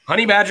badger.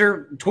 Honey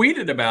Badger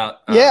tweeted about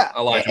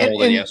Elijah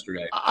Molden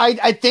yesterday.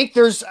 I think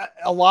there's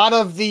a lot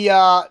of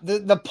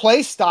the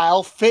play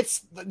style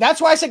fits. That's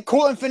why I said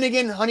Cortland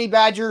Finnegan, Honey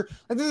Badger.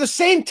 They're the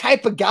same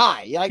type of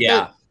guy.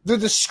 They're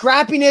the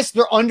scrappiness.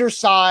 They're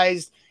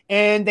undersized,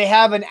 and they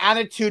have an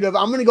attitude of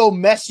I'm going to go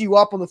mess you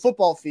up on the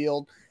football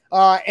field.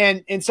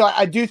 And so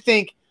I do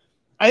think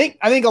I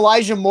think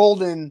Elijah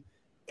Molden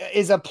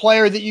is a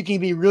player that you can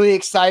be really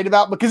excited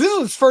about because this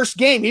was his first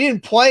game. He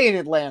didn't play in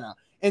Atlanta.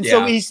 And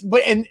so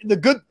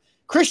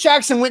Chris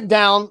Jackson went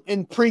down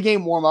in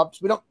pregame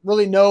warmups. We don't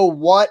really know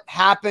what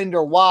happened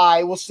or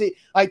why. We'll see.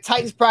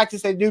 Titans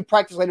practice, they do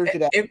practice later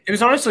today. It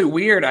was honestly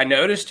weird. I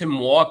noticed him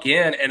walk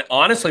in, and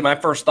honestly, my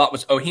first thought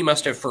was, he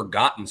must have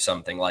forgotten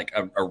something like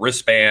a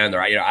wristband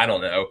or I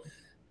don't know.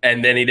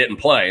 And then he didn't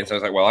play, and so I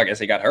was like, well, I guess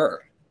he got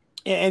hurt.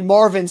 And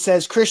Marvin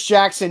says Chris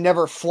Jackson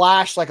never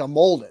flashed like a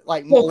Molden.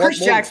 Chris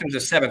Jackson's a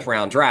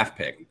 7th-round draft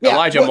pick. Yeah,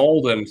 Elijah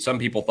Molden, some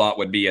people thought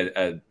would be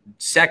a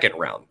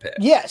 2nd-round pick.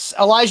 Yes,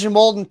 Elijah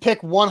Molden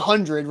picked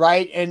 100,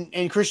 right?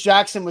 And Chris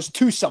Jackson was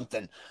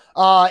 2-something.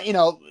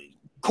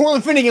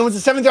 Cortland Finnegan was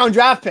a 7th-round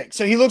draft pick,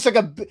 so he looks like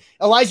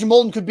Elijah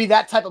Molden could be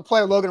that type of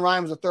player. Logan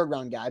Ryan was a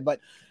 3rd-round guy,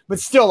 but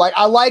still,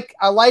 I like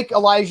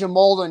Elijah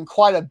Molden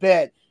quite a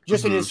bit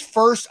just in his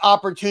first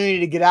opportunity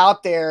to get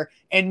out there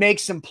and make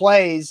some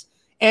plays.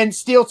 And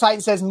Steel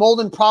Titan says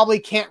Molden probably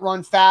can't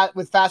run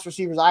with fast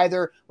receivers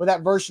either. With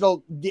that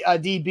versatile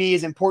DB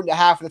is important to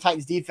have for the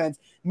Titans defense.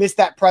 Missed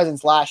that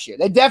presence last year.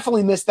 They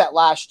definitely missed that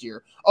last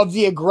year of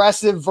the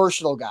aggressive,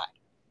 versatile guy.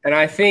 And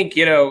I think,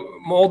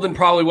 Molden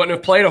probably wouldn't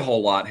have played a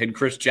whole lot had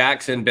Chris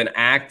Jackson been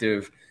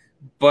active.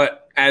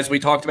 But as we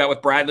talked about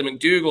with Bradley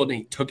McDougald,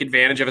 he took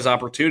advantage of his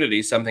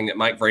opportunity, something that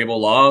Mike Vrabel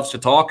loves to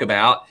talk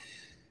about.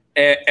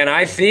 And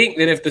I think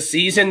that if the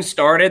season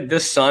started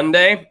this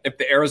Sunday, if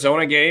the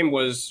Arizona game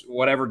was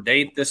whatever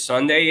date this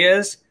Sunday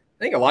is,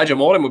 I think Elijah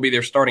Molden would be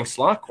their starting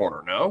slot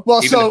corner, no?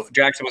 Well, even if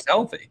Jackson was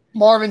healthy.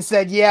 Marvin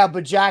said, yeah,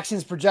 but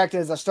Jackson's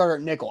projected as a starter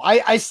at nickel.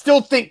 I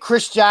still think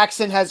Chris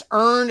Jackson has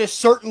earned a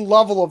certain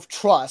level of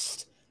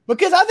trust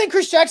because I think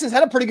Chris Jackson's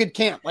had a pretty good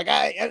camp. Like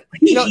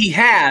he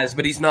has,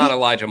 but he's not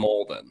Elijah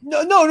Molden.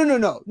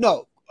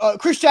 No.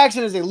 Chris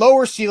Jackson is a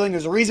lower ceiling.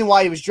 There's a reason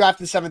why he was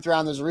drafted 7th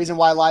round. There's a reason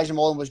why Elijah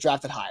Molden was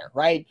drafted higher,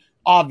 right?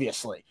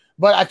 Obviously.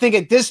 But I think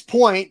at this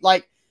point,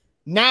 like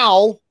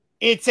now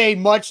it's a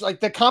much like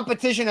the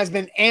competition has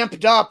been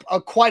amped up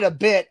quite a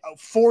bit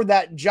for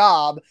that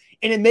job.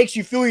 And it makes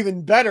you feel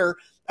even better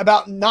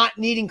about not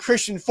needing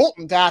Christian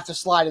Fulton to have to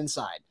slide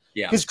inside.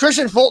 Yeah. Because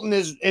Christian Fulton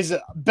is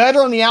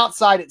better on the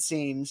outside, it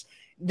seems.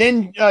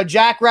 Then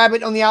Jack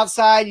Rabbit on the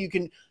outside, you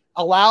can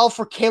allow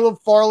for Caleb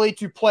Farley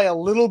to play a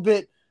little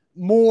bit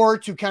more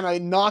to kind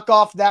of knock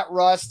off that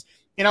rust.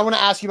 And I want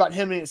to ask you about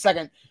him in a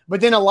second. But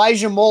then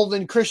Elijah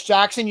Molden, Chris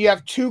Jackson, you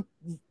have two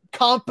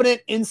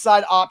competent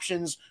inside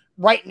options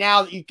right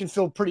now that you can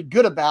feel pretty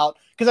good about,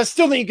 because I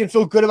still think you can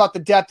feel good about the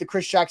depth that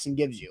Chris Jackson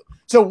gives you.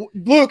 So,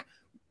 Luke,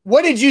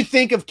 what did you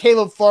think of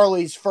Caleb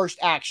Farley's first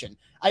action?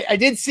 I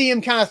did see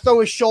him kind of throw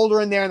his shoulder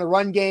in there in the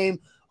run game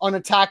on a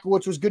tackle,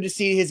 which was good to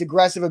see his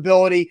aggressive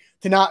ability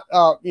to not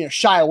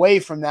shy away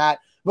from that.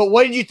 But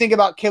what did you think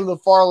about Caleb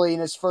Farley in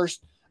his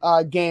first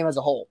game as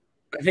a whole?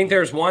 I think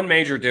there's one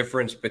major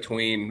difference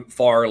between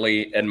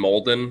Farley and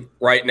Molden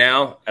right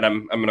now, and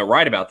I'm going to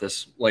write about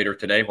this later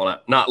today.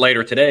 Well, not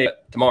later today,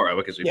 but tomorrow,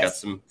 because we've got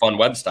some fun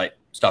website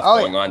stuff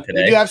going on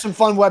today. We do have some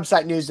fun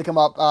website news to come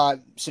up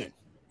soon.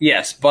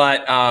 Yes,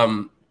 but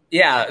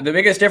the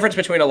biggest difference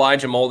between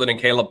Elijah Molden and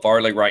Caleb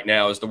Farley right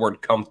now is the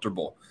word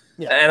comfortable.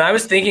 Yeah. And I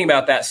was thinking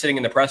about that sitting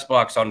in the press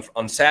box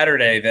on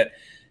Saturday that,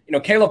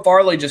 Caleb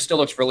Farley just still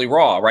looks really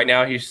raw. Right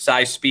now, he's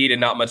size, speed,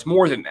 and not much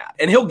more than that.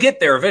 And he'll get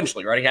there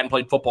eventually, right? He hadn't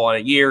played football in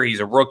a year. He's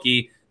a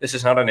rookie. This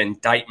is not an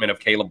indictment of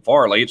Caleb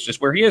Farley. It's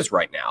just where he is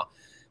right now.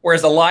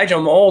 Whereas Elijah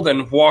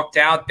Molden walked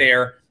out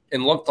there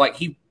and looked like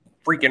he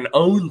freaking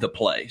owned the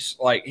place.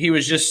 Like, he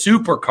was just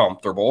super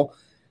comfortable.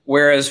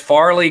 Whereas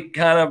Farley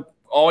kind of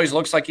always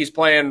looks like he's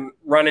playing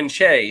run and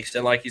chase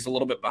and like he's a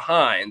little bit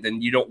behind.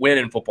 And you don't win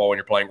in football when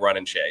you're playing run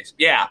and chase.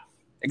 Yeah,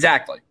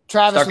 exactly.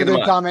 Travis, a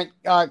good comment.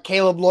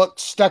 Caleb looked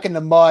stuck in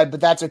the mud,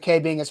 but that's okay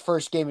being his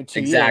first game in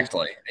 2 years.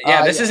 Exactly.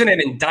 Yeah, this isn't an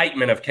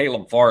indictment of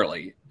Caleb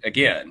Farley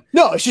again.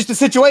 No, it's just the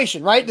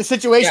situation, right? The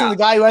situation of the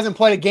guy who hasn't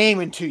played a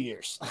game in 2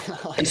 years.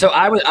 And so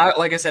I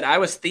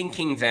was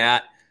thinking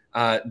that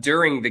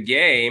during the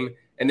game,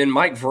 and then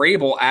Mike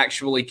Vrabel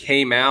actually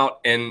came out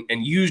and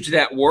used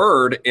that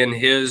word in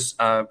his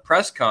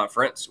press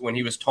conference when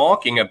he was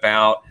talking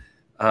about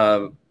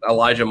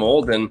Elijah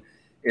Molden.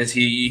 Is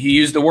he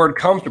used the word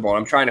comfortable.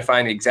 I'm trying to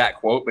find the exact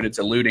quote, but it's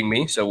eluding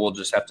me, so we'll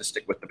just have to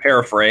stick with the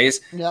paraphrase.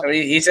 Yep. I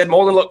mean, he said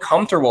Molden looked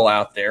comfortable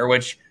out there,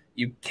 which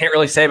you can't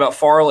really say about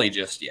Farley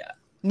just yet.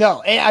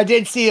 No, and I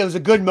did see it was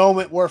a good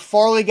moment where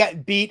Farley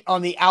got beat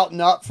on the out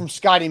and up from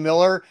Scotty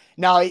Miller.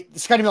 Now,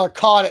 Scotty Miller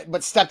caught it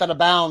but stepped out of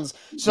bounds,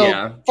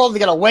 so Farley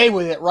got away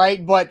with it,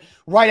 right? But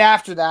right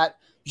after that,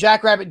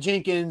 Jack Rabbit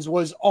Jenkins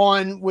was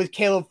on with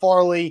Caleb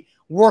Farley,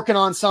 working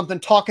on something,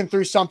 talking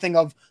through something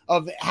of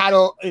how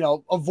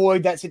to,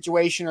 avoid that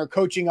situation or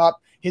coaching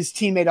up his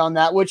teammate on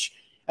that, which,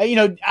 I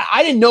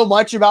didn't know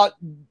much about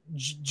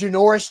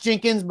Janoris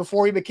Jenkins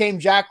before he became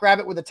Jack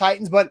Rabbit with the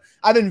Titans, but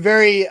I've been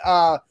very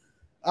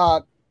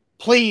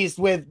pleased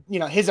with,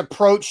 his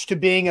approach to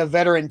being a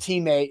veteran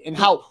teammate and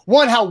how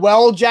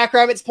well Jack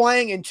Rabbit's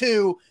playing, and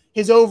two,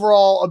 his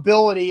overall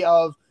ability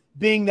of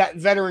being that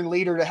veteran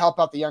leader to help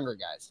out the younger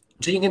guys.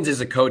 Jenkins is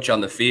a coach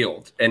on the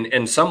field,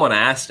 and someone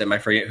asked him, I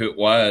forget who it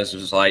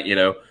was like,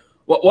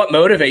 what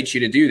motivates you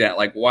to do that?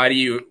 Like, why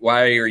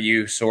are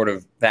you sort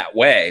of that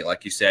way?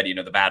 Like you said,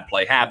 the bad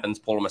play happens,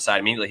 pull him aside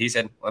immediately. He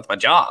said, well, that's my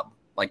job.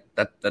 Like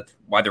that's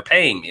why they're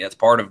paying me. That's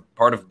part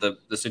of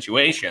the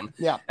situation.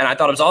 Yeah. And I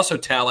thought it was also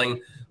telling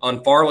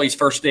on Farley's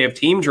first day of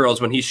team drills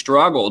when he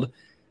struggled.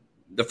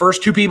 The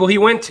first two people he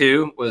went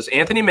to was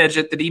Anthony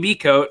Midget, the DB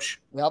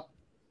coach. Yep.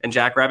 And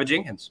Jack Rabbit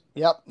Jenkins.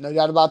 Yep, no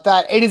doubt about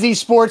that. A to Z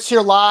Sports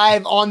here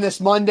live on this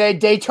Monday.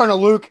 Daytona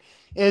Luke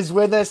is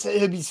with us.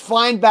 He's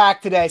flying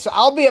back today. So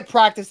I'll be at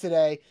practice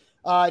today,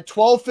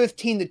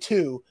 12:15 to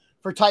 2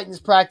 for Titans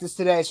practice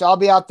today. So I'll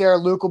be out there.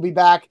 Luke will be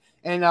back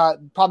and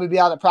probably be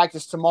out at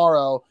practice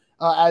tomorrow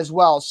as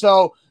well.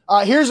 So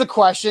here's a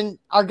question.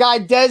 Our guy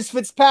Dez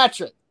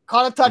Fitzpatrick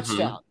caught a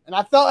touchdown, and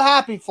I felt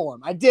happy for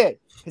him. I did,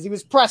 because he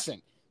was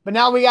pressing. But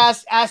now we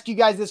ask you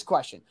guys this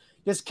question.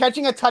 Does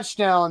catching a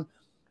touchdown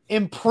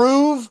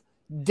improve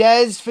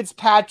Dez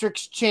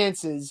Fitzpatrick's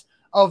chances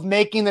of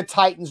making the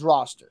Titans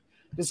roster?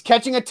 Does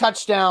catching a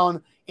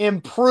touchdown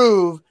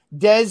improve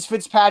Dez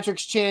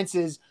Fitzpatrick's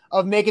chances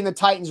of making the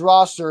Titans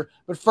roster?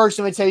 But first,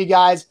 let me tell you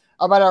guys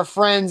about our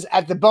friends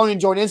at the Bone and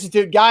Joint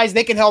Institute. Guys,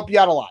 they can help you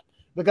out a lot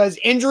because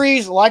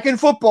injuries, like in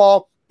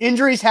football,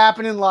 injuries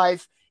happen in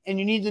life, and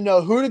you need to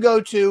know who to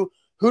go to,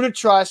 who to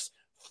trust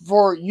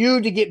for you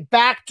to get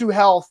back to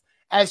health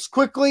as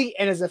quickly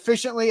and as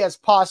efficiently as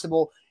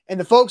possible. And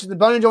the folks at the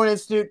Bone and Joint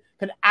Institute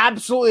can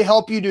absolutely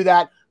help you do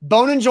that.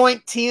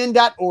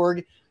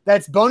 boneandjointtn.org.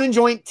 That's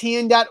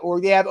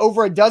boneandjointtn.org. They have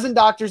over a dozen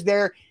doctors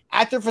there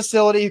at their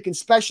facility who can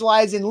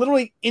specialize in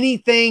literally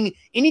anything,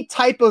 any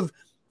type of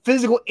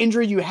physical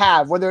injury you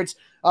have, whether it's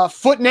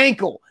foot and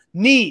ankle,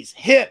 knees,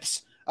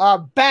 hips,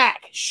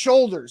 back,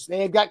 shoulders.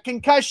 They've got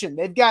concussion.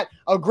 They've got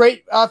a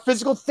great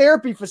physical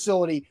therapy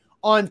facility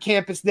on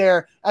campus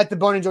there at the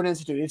Bone and Joint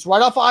Institute. It's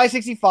right off of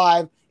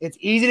I-65. It's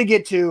easy to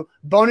get to,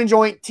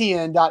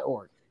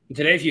 boneandjointtn.org.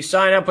 Today, if you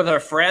sign up with our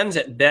friends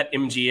at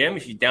BetMGM,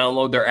 if you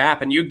download their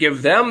app and you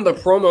give them the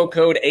promo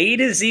code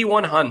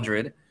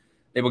A2Z100,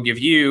 they will give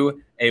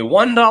you a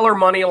 $1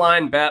 money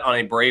line bet on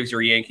a Braves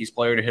or Yankees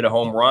player to hit a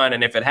home run.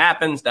 And if it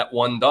happens, that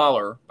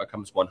 $1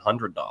 becomes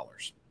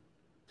 $100.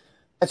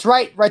 That's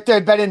right there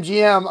at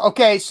BetMGM.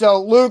 Okay,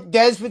 so Luke,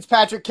 Des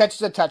Fitzpatrick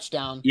catches a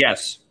touchdown.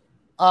 Yes.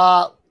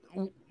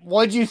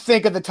 What did you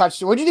think of the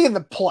touchdown? What did you think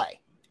of the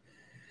play?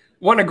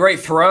 Wasn't a great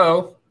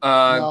throw.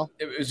 No.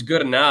 It was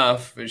good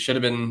enough. It should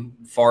have been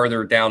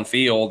farther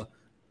downfield.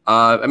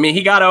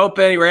 He got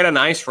open. He ran a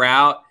nice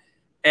route.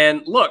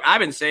 And look, I've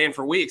been saying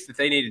for weeks that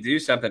they need to do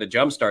something to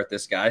jumpstart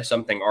this guy,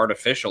 something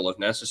artificial if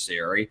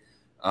necessary,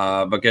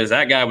 because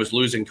that guy was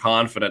losing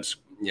confidence,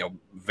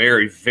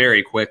 very,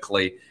 very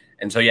quickly.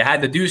 And so you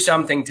had to do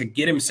something to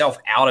get himself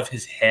out of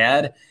his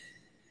head.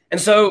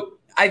 And so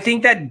I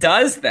think that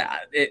does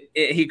that.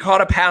 He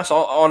caught a pass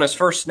on his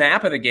first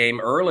snap of the game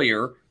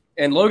earlier.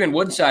 And Logan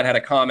Woodside had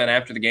a comment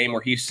after the game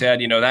where he said,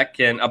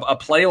 that a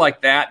play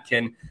like that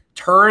can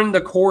turn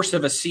the course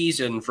of a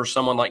season for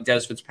someone like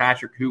Des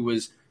Fitzpatrick, who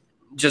was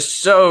just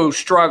so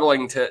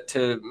struggling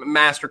to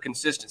master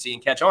consistency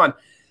and catch on.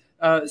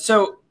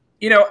 To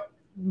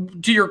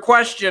your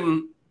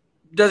question,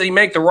 does he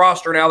make the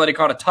roster now that he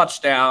caught a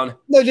touchdown?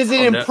 No, does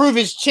it improve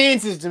his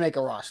chances to make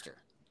a roster?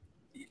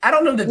 I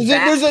don't know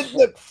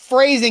the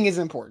phrasing is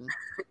important.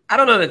 I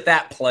don't know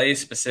that play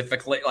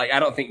specifically. Like, I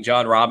don't think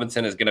John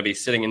Robinson is going to be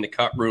sitting in the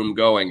cut room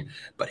going,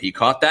 but he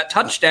caught that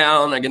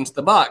touchdown against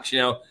the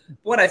Bucs.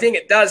 What I think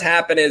it does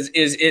happen is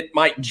it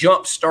might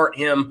jumpstart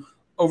him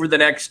over the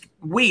next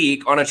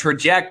week on a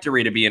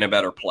trajectory to be in a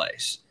better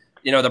place.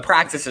 The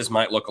practices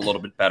might look a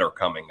little bit better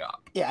coming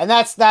up. Yeah, and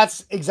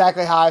that's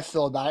exactly how I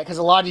feel about it, because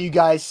a lot of you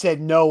guys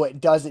said, no, it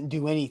doesn't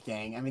do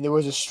anything. I mean, there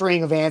was a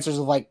string of answers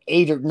of like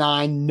 8 or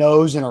 9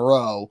 no's in a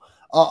row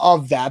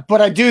of that.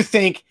 But I do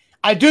think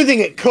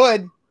it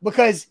could,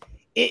 because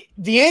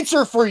the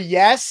answer for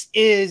yes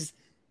is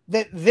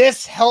that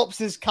this helps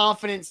his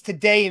confidence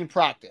today in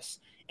practice.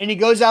 And he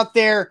goes out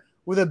there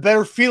with a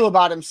better feel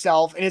about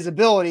himself and his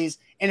abilities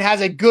and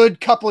has a good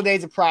couple of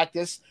days of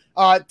practice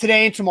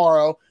today and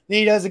tomorrow. Then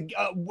he does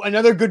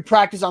another good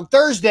practice on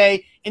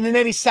Thursday, and then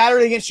maybe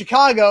Saturday against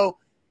Chicago,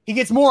 he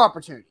gets more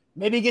opportunity.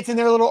 Maybe he gets in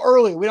there a little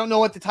early. We don't know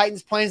what the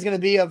Titans' plan is going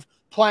to be of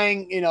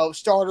playing,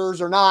 starters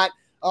or not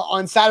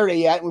on Saturday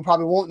yet. We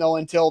probably won't know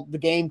until the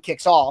game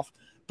kicks off.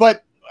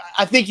 But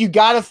I think you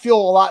got to feel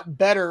a lot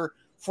better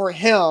for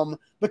him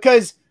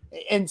because,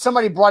 and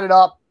somebody brought it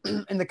up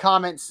in the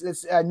comments,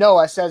 it's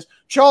Noah says,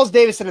 Charles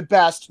Davis said it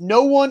best,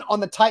 no one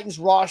on the Titans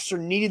roster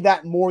needed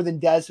that more than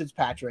Des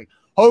Fitzpatrick.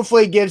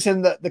 Hopefully it gives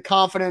him the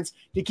confidence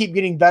to keep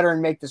getting better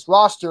and make this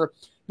roster,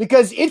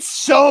 because it's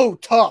so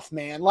tough,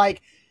 man.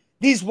 Like,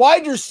 these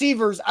wide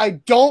receivers, I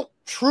don't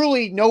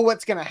truly know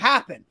what's going to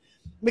happen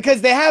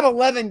because they have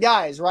 11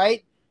 guys,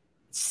 right?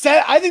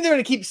 I think they're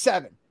going to keep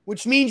 7,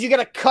 which means you got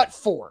to cut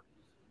 4.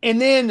 And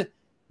then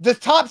the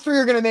top 3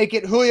 are going to make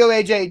it Julio,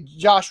 AJ,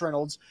 Josh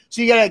Reynolds.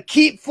 So you got to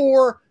keep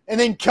 4 and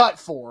then cut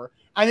 4.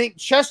 I think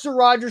Chester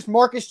Rogers,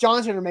 Marcus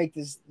Johnson are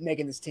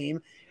making this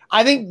team.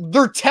 I think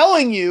they're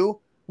telling you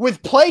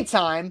with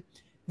playtime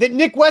that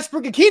Nick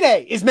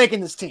Westbrook-Akine is making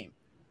this team.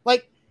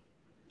 Like,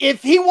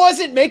 if he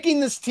wasn't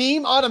making this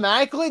team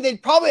automatically,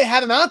 they'd probably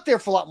have him out there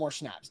for a lot more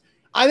snaps.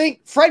 I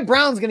think Fred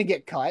Brown's going to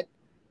get cut,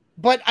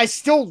 but I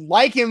still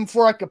like him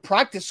for like a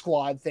practice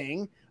squad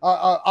thing,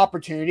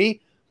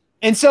 opportunity.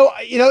 And so,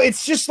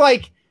 it's just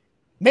like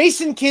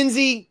Mason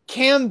Kinsey,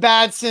 Cam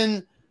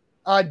Batson,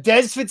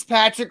 Des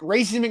Fitzpatrick,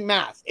 Racing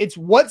McMath. It's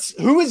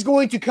who is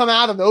going to come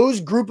out of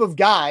those group of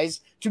guys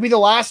to be the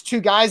last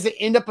 2 guys that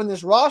end up on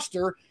this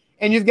roster.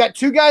 And you've got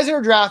 2 guys that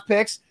are draft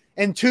picks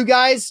and 2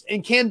 guys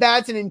in Cam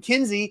Batson and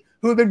Kinsey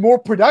who have been more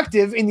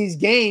productive in these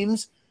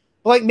games.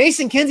 But like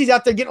Mason Kinsey's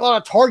out there getting a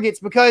lot of targets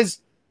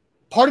because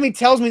part of me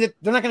tells me that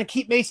they're not going to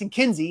keep Mason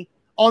Kinsey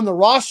on the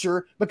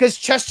roster because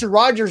Chester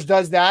Rogers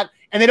does that.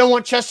 And they don't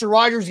want Chester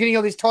Rogers getting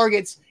all these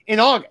targets in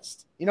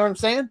August. You know what I'm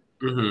saying?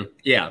 Mm-hmm.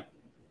 Yeah.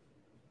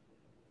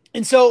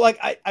 And so, like,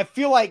 I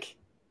feel like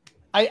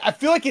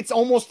it's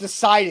almost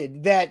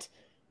decided that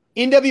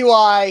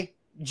NWI,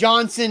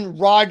 Johnson,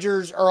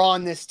 Rogers are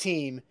on this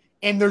team,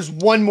 and there's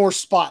one more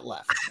spot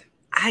left.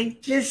 I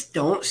just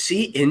don't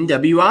see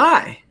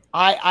NWI.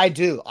 I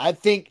do. I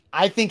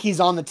think he's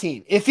on the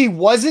team. If he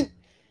wasn't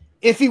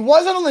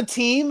on the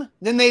team,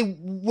 then they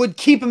would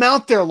keep him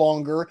out there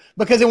longer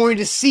because they wanted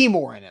to see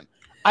more in him.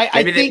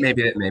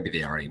 Maybe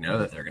they already know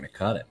that they're going to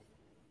cut it.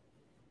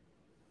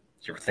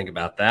 Did you ever think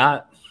about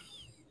that?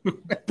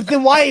 But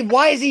then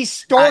why is he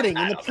starting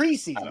in the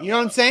preseason? You know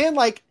what I'm saying?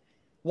 Like,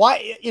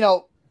 why?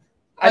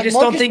 I just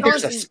don't think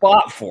there's a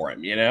spot for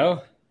him.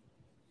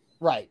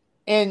 Right.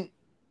 And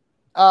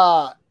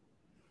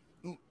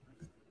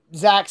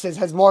Zach says,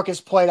 has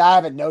Marcus played? I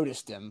haven't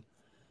noticed him.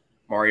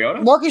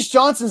 Mariota? Marcus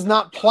Johnson's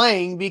not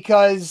playing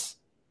because,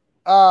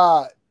 he's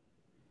on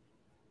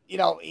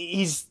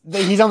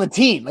the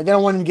team. Like, they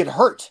don't want him to get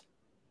hurt.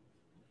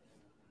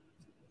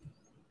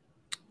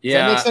 Does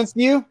that make sense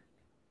to you?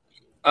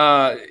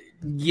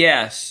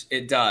 Yes,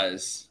 it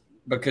does.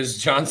 Because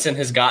Johnson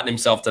has gotten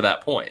himself to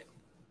that point.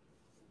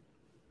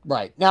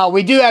 Right. Now,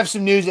 we do have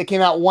some news that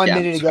came out 1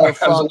 minute ago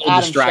from I was a little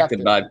Adam distracted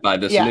Schefter. by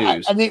this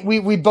news. I think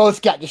we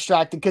both got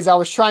distracted because I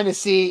was trying to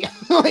see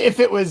if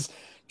it was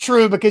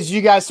true because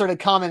you guys started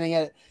commenting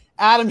it.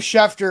 Adam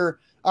Schefter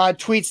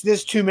tweets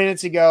this 2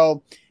 minutes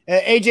ago.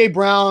 A.J.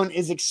 Brown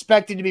is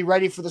expected to be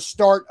ready for the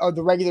start of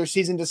the regular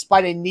season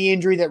despite a knee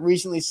injury that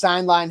recently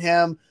sidelined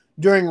him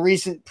during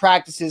recent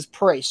practices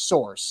per a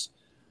source.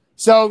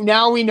 So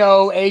now we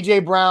know A.J.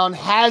 Brown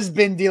has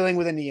been dealing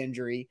with a knee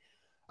injury.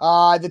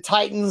 The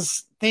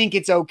Titans think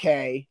it's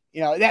okay.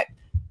 That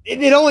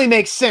it only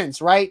makes sense,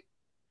 right?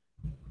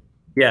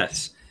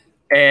 Yes.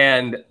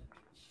 And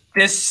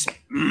this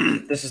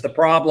is the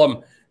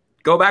problem.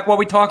 Go back what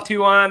we talked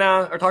about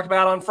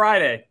on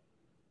Friday.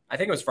 I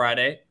think it was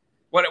Friday.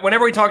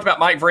 Whenever we talked about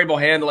Mike Vrabel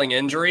handling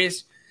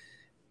injuries,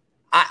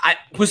 I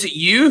was it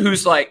you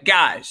who's like,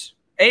 guys,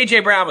 A.J.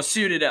 Brown was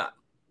suited up.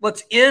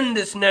 Let's end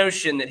this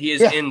notion that he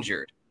is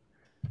injured.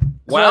 That's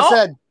what I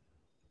said.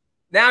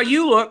 Now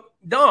you look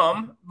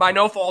dumb by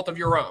no fault of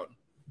your own.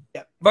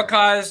 Yep.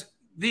 Because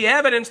the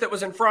evidence that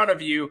was in front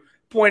of you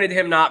pointed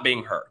him not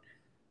being hurt.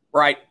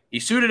 Right? He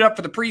suited up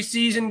for the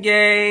preseason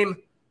game.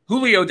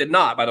 Julio did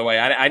not, by the way.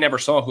 I never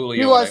saw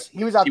Julio.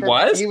 He was out there. He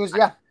was? He was,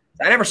 yeah.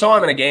 I never saw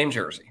him in a game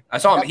jersey. I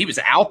saw him. He was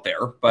out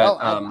there, but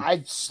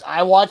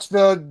I watched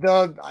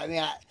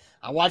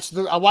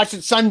I watched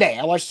it Sunday.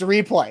 I watched the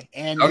replay,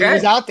 and he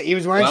was out there. He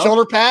was wearing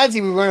shoulder pads. He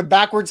was wearing a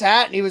backwards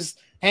hat, and he was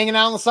hanging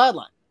out on the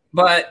sideline.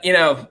 But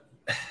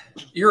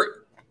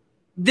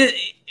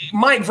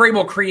Mike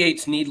Vrabel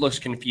creates needless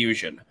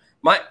confusion.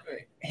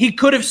 He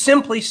could have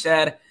simply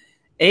said,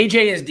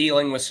 AJ is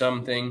dealing with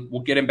something.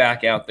 We'll get him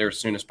back out there as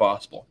soon as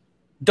possible.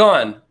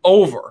 Done.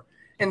 Over.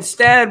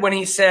 Instead, when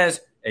he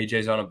says,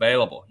 AJ's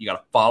unavailable, you got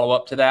to follow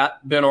up to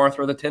that, Ben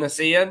Arthur, the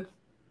Tennessean.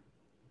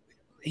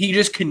 He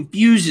just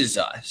confuses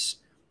us.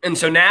 And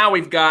so now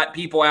we've got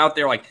people out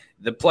there like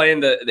playing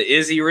the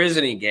Izzy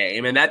Rizzini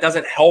game, and that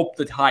doesn't help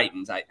the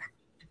Titans.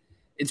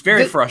 It's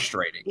very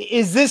frustrating.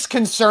 Is this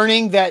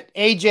concerning that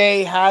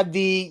AJ had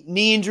the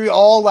knee injury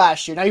all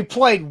last year? Now, he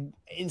played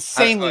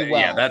insanely well.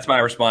 Yeah, that's my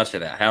response to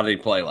that. How did he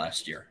play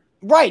last year?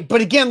 Right,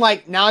 but again,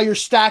 like now you're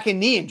stacking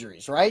knee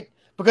injuries, right?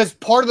 Because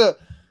part of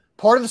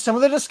some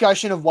of the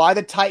discussion of why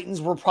the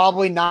Titans were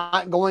probably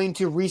not going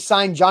to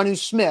re-sign Jonnu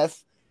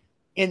Smith,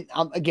 and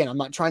again, I'm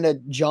not trying to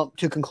jump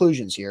to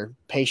conclusions here,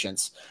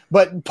 patience,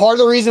 but part of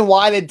the reason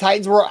why the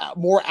Titans were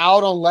more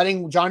out on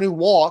letting Jonnu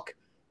walk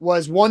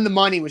was, one, the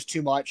money was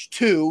too much.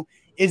 Two,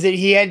 is that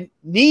he had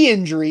knee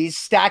injuries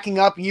stacking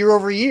up year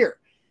over year.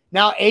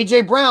 Now,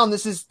 A.J. Brown,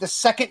 this is the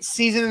second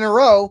season in a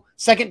row,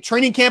 second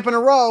training camp in a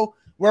row,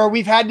 where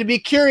we've had to be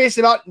curious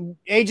about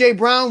A.J.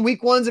 Brown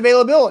week one's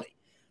availability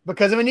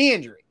because of a knee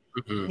injury.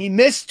 Mm-hmm. He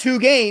missed 2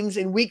 games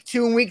in week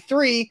 2 and week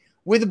 3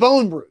 with a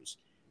bone bruise.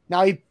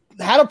 Now, he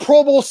had a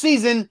Pro Bowl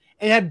season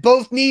and had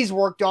both knees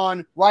worked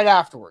on right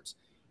afterwards.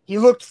 He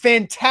looked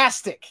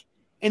fantastic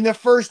in the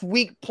first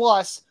week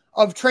plus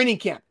of training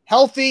camp.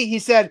 Healthy, he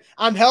said,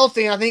 I'm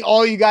healthy, and I think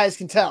all you guys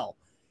can tell.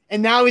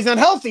 And now he's not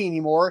healthy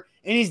anymore,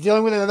 and he's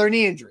dealing with another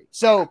knee injury.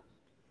 So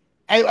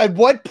at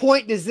what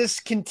point does this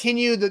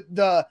continue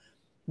the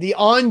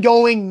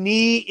ongoing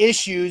knee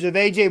issues of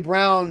A.J.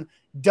 Brown?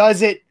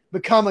 Does it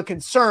become a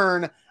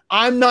concern?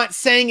 I'm not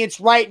saying it's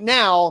right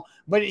now,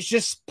 but it's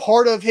just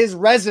part of his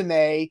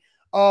resume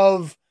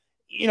of,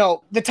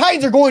 the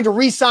Titans are going to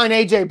re-sign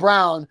A.J.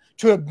 Brown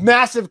to a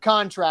massive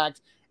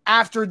contract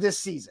after this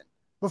season,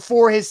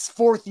 before his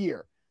 4th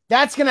year.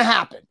 That's going to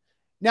happen.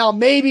 Now,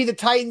 maybe the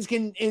Titans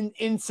can,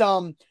 in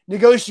some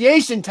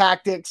negotiation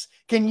tactics,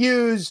 can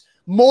use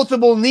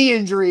multiple knee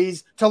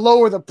injuries to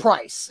lower the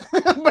price.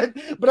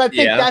 but I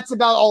think that's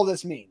about all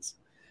this means.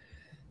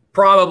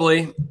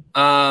 Probably.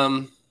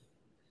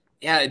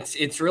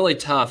 It's really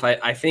tough.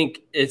 I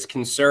think it's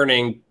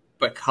concerning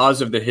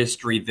because of the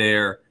history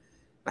there.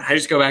 But I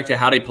just go back to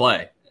how did he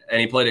play? And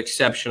he played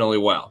exceptionally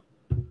well.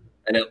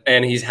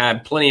 And he's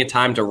had plenty of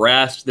time to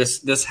rest.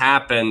 This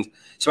happened.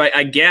 So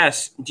I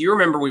guess, do you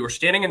remember we were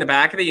standing in the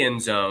back of the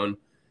end zone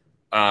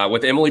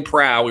with Emily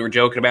Prow? We were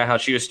joking about how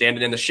she was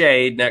standing in the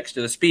shade next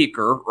to the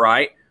speaker,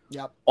 right?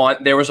 Yep.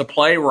 There was a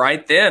play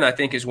right then, I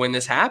think, is when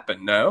this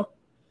happened, no?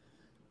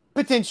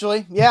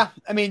 Potentially, yeah.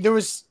 I mean, there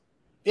was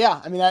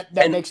Yeah, I mean, that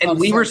makes a lot of sense. And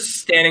we were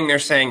standing there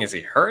saying, is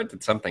he hurt?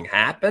 Did something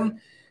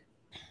happen?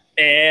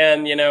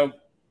 And,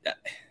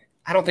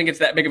 I don't think it's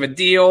that big of a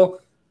deal.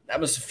 That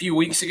was a few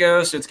weeks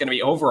ago, so it's going to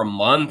be over a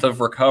month of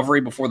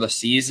recovery before the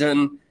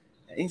season.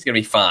 He's going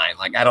to be fine.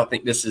 Like, I don't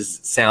think this is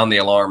sound the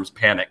alarms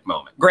panic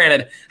moment.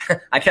 Granted,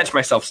 I catch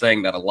myself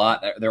saying that a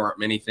lot. There aren't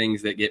many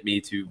things that get me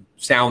to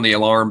sound the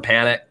alarm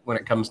panic when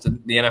it comes to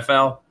the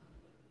NFL.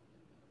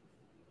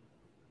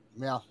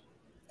 Yeah.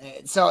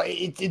 So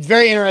it's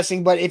very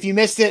interesting, but if you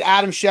missed it,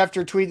 Adam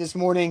Schefter tweeted this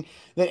morning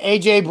that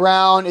A.J.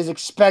 Brown is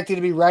expected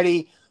to be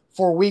ready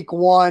for week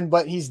 1,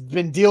 but he's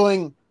been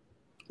dealing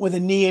with a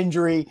knee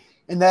injury,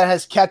 and that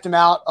has kept him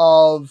out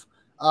of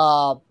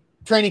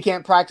training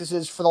camp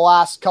practices for the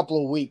last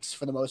couple of weeks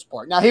for the most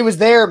part. Now, he was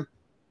there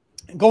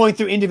going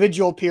through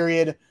individual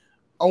period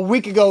a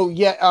week ago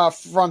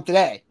from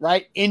today,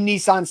 right? In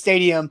Nissan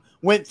Stadium,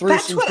 went through.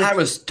 That's what I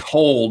was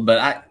told,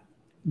 but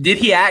did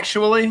he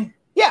actually?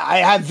 Yeah, I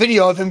have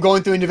video of him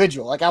going through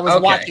individual. Like, I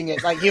was watching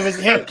it. Like,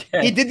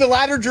 he did the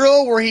ladder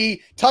drill where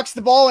he tucks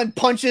the ball and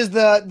punches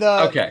the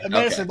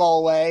medicine ball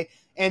away,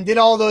 and did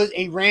all those.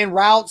 He ran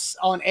routes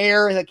on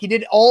air. Like, he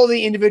did all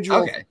the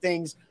individual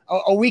things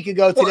a week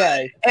ago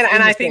today. Well,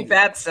 and I think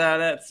that's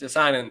a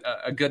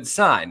good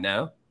sign.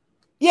 No.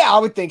 Yeah, I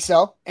would think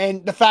so.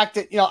 And the fact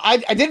that,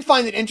 I did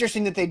find it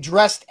interesting that they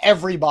dressed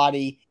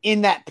everybody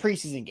in that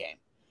preseason game.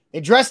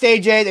 They dressed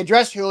AJ, they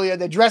dressed Julio,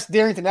 they dressed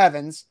Darrington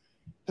Evans,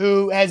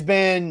 who has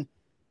been,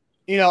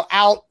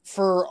 out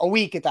for a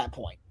week at that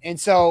point. And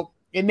so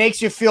it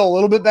makes you feel a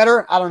little bit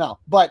better. I don't know.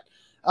 But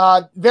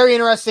very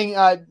interesting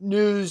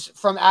news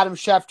from Adam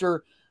Schefter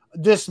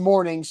this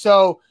morning.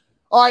 So,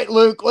 all right,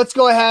 Luke, let's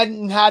go ahead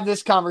and have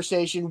this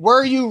conversation.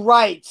 Were you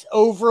right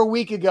over a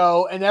week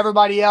ago, and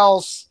everybody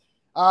else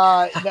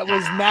that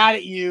was mad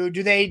at you,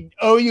 do they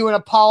owe you an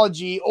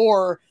apology,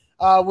 or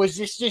was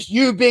this just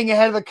you being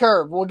ahead of the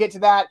curve? We'll get to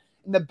that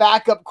in the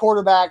backup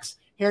quarterbacks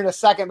here in a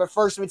second. But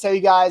first, let me tell you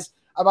guys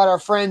about our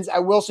friends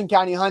at Wilson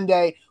County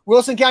Hyundai.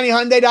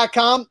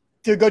 WilsonCountyHyundai.com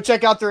to go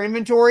check out their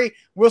inventory.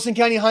 Wilson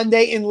County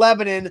Hyundai in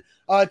Lebanon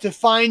to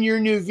find your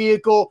new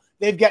vehicle.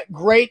 They've got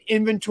great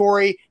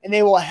inventory, and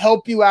they will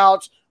help you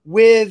out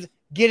with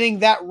getting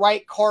that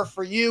right car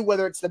for you,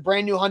 whether it's the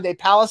brand new Hyundai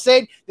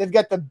Palisade. They've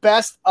got the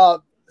best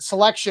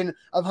selection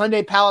of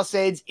Hyundai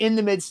Palisades in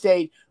the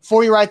mid-state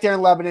for you right there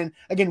in Lebanon.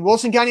 Again,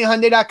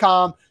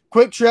 WilsonCountyHyundai.com.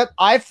 Quick trip,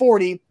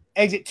 I-40,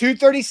 exit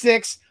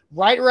 236,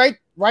 right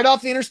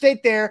off the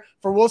interstate there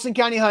for Wilson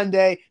County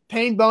Hyundai.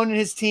 Payne Bone and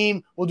his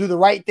team will do the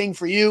right thing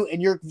for you in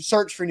your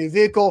search for a new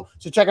vehicle.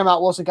 So check them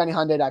out,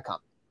 WilsonCountyHyundai.com.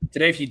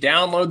 Today, if you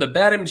download the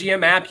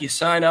BetMGM app, you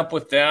sign up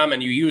with them,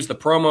 and you use the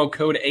promo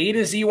code A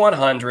to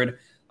Z100,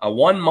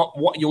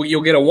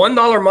 you'll get a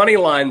 $1 money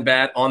line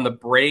bet on the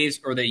Braves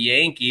or the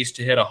Yankees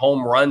to hit a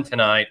home run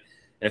tonight.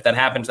 And if that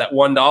happens, that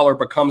 $1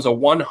 becomes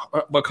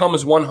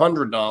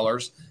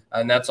 $100,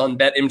 and that's on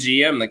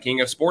BetMGM, the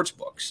king of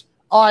sportsbooks.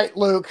 All right,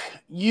 Luke,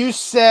 you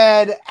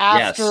said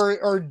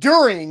or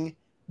during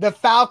the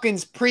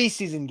Falcons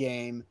preseason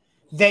game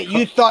that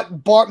you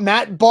thought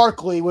Matt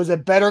Barkley was a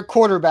better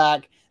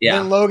quarterback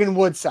than Logan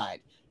Woodside.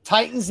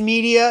 Titans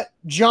media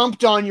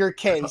jumped on your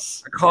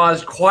case.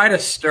 Caused quite a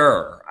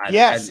stir.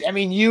 I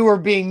mean, you were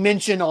being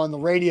mentioned on the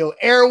radio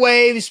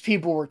airwaves.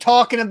 People were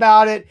talking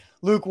about it.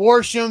 Luke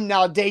Worsham,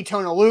 now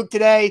Daytona Luke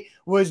today,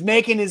 was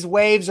making his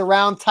waves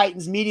around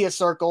Titans media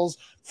circles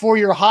for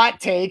your hot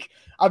take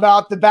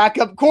about the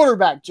backup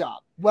quarterback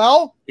job.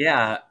 Well,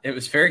 yeah, it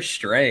was very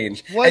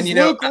strange. Was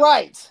Luke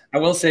right? I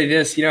will say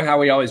this. You know how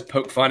we always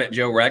poke fun at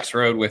Joe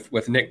Rexrode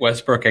with Nick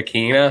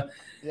Westbrook-Akina?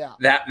 Yeah,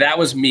 that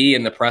was me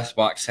in the press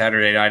box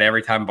Saturday night.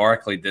 Every time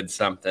Barkley did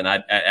something,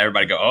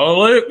 everybody go, "Oh,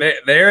 Luke,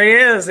 there he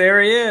is,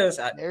 there he is."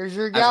 There's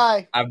your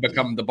guy. I've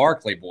become the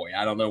Barkley boy.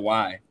 I don't know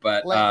why,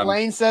 but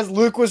Lane says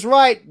Luke was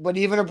right, but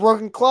even a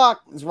broken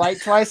clock is right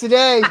twice a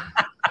day.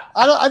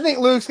 I think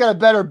Luke's got a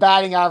better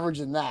batting average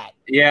than that.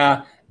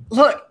 Yeah,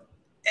 look,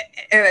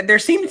 there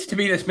seems to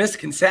be this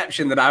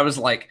misconception that I was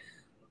like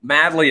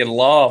madly in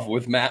love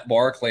with Matt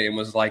Barkley and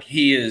was like,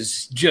 he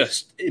is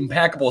just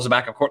impeccable as a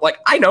backup court. Like,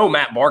 I know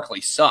Matt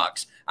Barkley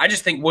sucks. I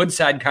just think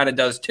Woodside kind of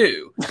does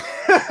too.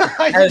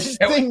 I just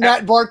think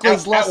Matt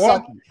Barkley's less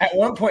sucky. At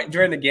one point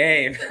during the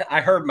game, I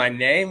heard my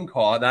name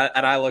called,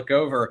 and I look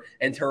over,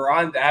 and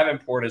Teron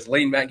Davenport is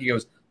leaning back. He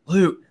goes,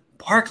 Luke,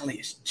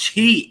 Barkley's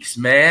cheeks,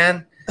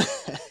 man.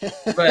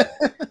 But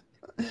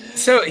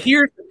so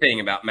here's the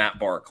thing about Matt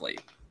Barkley.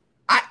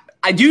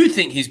 I do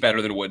think he's better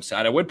than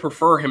Woodside. I would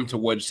prefer him to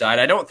Woodside.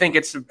 I don't think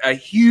it's a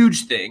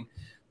huge thing,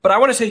 but I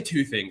want to say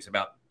two things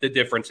about the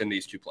difference in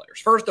these two players.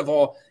 First of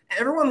all,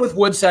 everyone with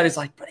Woodside is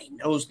like, but he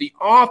knows the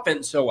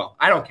offense so well.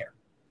 I don't care.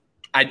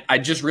 I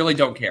just really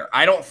don't care.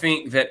 I don't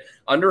think that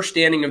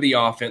understanding of the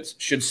offense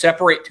should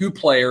separate two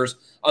players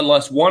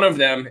unless one of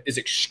them is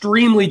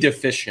extremely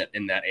deficient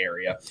in that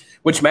area,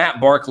 which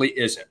Matt Barkley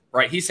isn't,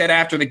 right? He said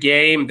after the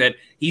game that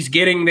he's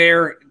getting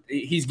there.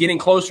 He's getting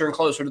closer and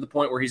closer to the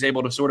point where he's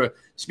able to sort of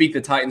speak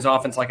the Titans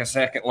offense like a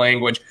second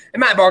language.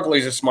 And Matt Barkley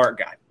is a smart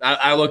guy.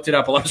 I looked it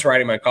up while I was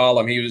writing my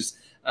column. He was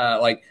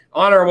Like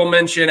honorable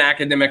mention,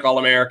 academic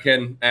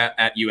All-American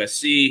at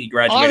USC. He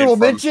graduated. Honorable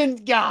mention,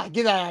 God,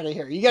 get that out of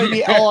here. You got to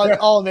be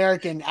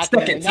All-American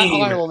academic, not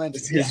honorable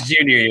mention. His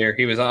junior year,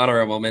 he was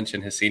honorable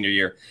mention his senior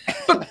year.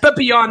 But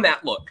beyond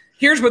that, look,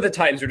 here's what the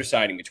Titans are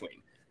deciding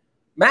between.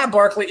 Matt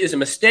Barkley is a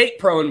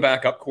mistake-prone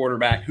backup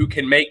quarterback who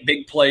can make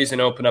big plays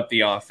and open up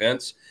the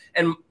offense.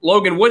 And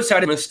Logan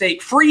Woodside is a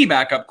mistake-free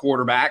backup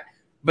quarterback,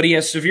 but he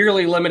has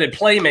severely limited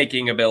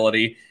playmaking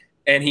ability.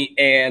 And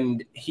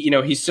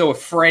he's so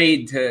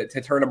afraid to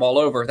turn the ball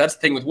over. That's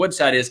the thing with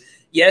Woodside is,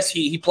 yes,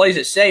 he plays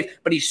it safe,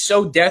 but he's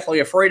so deathly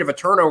afraid of a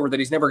turnover that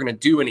he's never going to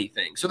do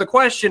anything. So the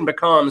question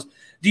becomes,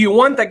 do you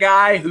want the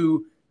guy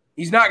who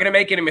he's not going to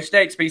make any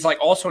mistakes, but he's like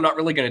also not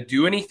really going to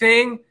do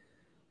anything?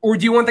 Or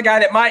do you want the guy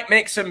that might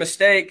make some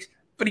mistakes,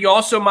 but he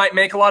also might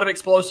make a lot of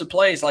explosive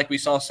plays like we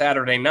saw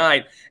Saturday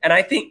night? And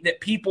I think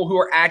that people who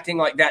are acting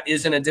like that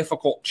isn't a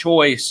difficult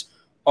choice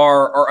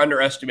are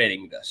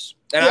underestimating this.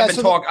 And I've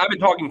been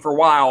talking for a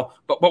while,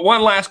 but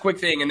one last quick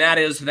thing, and that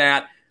is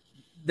that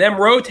them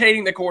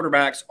rotating the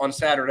quarterbacks on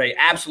Saturday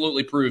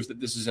absolutely proves that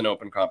this is an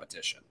open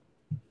competition.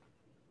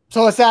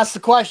 So let's ask the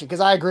question, because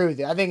I agree with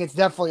you. I think it's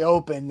definitely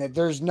open, that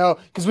there's no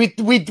 – because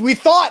we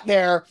thought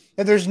there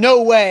that there's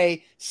no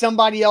way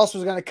somebody else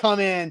was going to come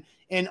in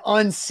and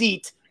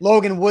unseat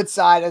Logan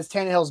Woodside as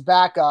Tannehill's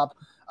backup.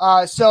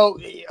 So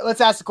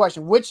let's ask the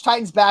question. Which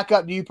Titans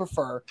backup do you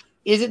prefer?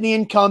 Is it the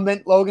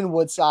incumbent Logan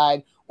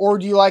Woodside, or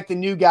do you like the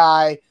new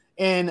guy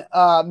in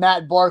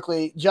Matt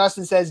Barkley?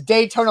 Justin says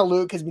Daytona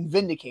Luke has been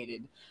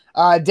vindicated.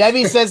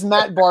 Debbie says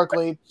Matt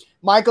Barkley.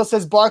 Michael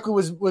says Barkley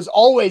was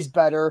always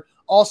better,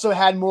 also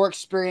had more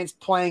experience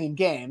playing in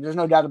games. There's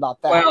no doubt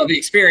about that. Well, the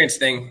experience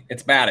thing,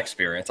 it's bad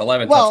experience.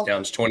 11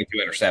 touchdowns, 22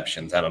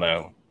 interceptions. I don't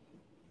know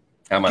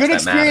how much good that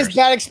experience, matters.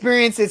 Bad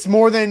experience. It's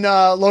more than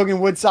Logan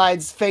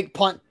Woodside's fake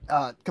punt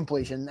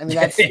completion. I mean,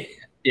 that's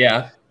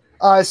yeah.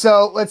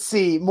 So let's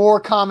see. More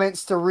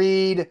comments to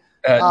read.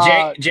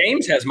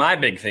 James has my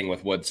big thing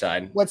with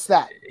Woodside. What's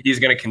that? He's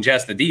going to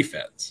congest the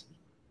defense.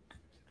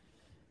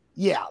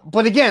 Yeah,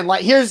 but again,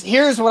 like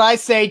here's what I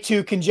say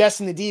to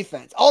congesting the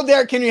defense. All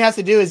Derrick Henry has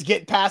to do is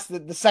get past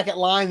the second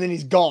line, then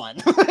he's gone.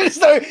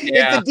 So if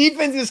the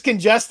defense is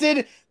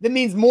congested, that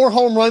means more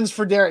home runs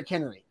for Derrick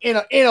Henry in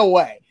a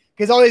way,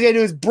 because all he's got to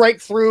do is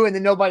break through, and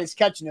then nobody's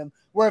catching him.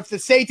 Where if the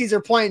safeties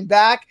are playing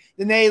back,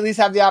 then they at least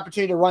have the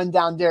opportunity to run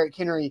down Derrick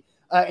Henry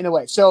in a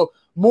way. So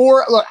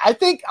I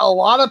think a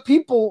lot of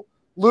people,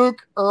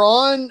 Luke, are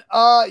on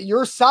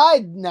your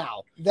side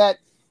now that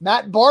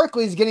Matt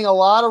Barkley is getting a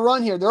lot of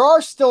run here. There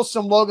are still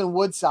some Logan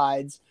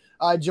Woodsides.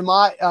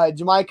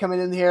 Jemai coming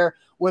in here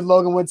with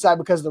Logan Woodside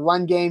because of the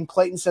run game.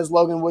 Clayton says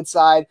Logan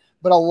Woodside.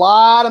 But a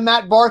lot of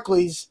Matt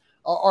Barkleys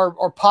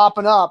are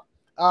popping up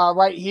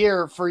right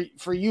here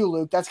for you,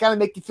 Luke. That's got to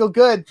make you feel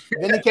good.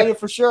 Vindicated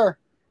for sure.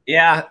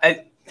 Yeah.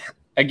 I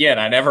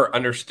never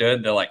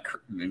understood the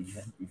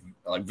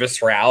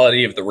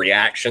viscerality of the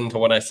reaction to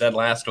what I said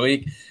last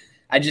week.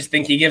 I just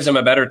think he gives him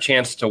a better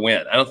chance to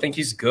win. I don't think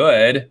he's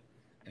good.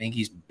 I think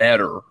he's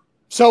better.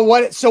 So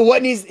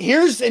what needs –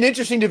 here's an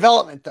interesting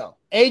development, though.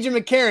 A.J.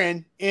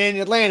 McCarron in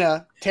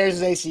Atlanta tears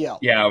his ACL.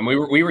 Yeah, and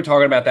we were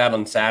talking about that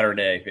on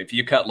Saturday. If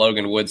you cut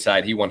Logan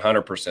Woodside, he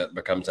 100%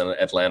 becomes an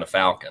Atlanta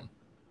Falcon.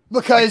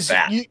 Because,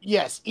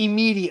 yes,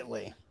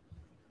 immediately.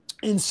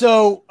 And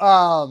so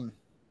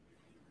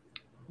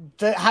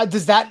do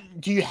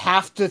you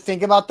have to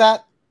think about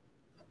that?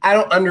 I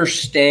don't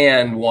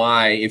understand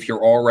why, if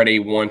you're already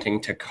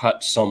wanting to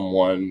cut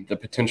someone, the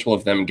potential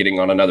of them getting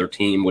on another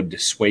team would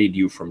dissuade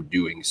you from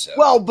doing so.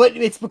 Well, but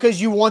it's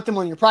because you want them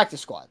on your practice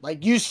squad.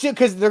 Like you still,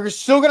 because they're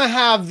still going to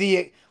have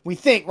the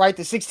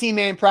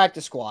 16-man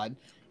practice squad.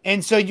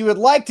 And so you would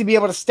like to be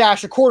able to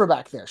stash a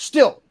quarterback there.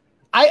 Still,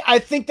 I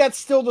think that's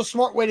still the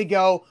smart way to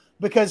go,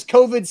 because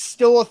COVID's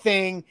still a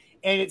thing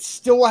and it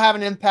still will have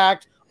an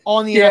impact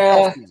on the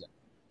NFL season.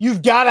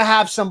 You've got to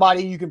have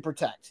somebody you can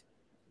protect.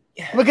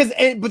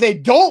 But they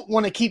don't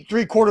want to keep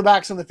three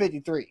quarterbacks on the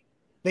 53.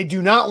 They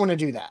do not want to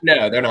do that.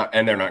 No, they're not,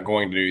 and they're not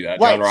going to do that.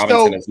 Right. John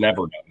Robinson has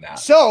never done that.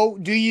 So,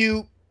 do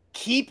you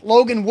keep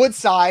Logan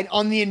Woodside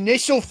on the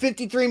initial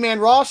 53-man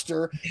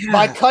roster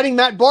by cutting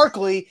Matt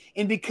Barkley,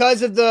 and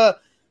because of the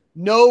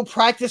no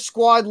practice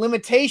squad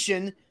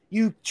limitation,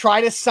 you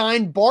try to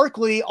sign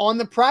Barkley on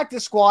the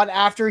practice squad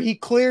after he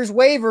clears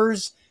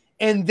waivers,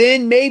 and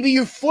then maybe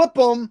you flip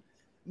him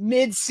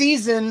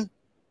mid-season?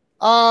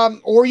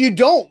 Or you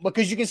don't,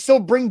 because you can still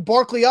bring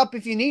Barkley up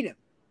if you need him.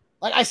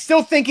 Like, I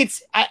still think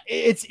I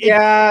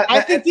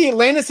think the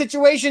Atlanta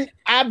situation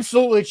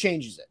absolutely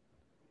changes it.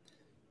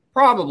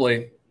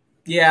 Probably.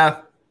 Yeah.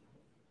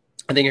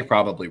 I think you're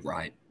probably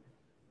right.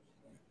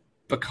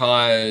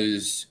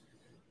 Because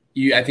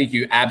I think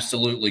you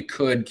absolutely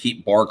could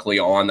keep Barkley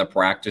on the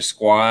practice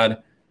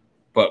squad,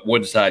 but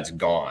Woodside's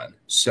gone.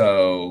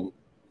 So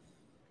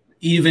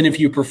even if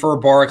you prefer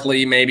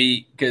Barkley,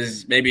 maybe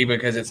because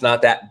it's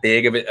not that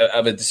big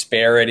of a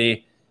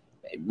disparity,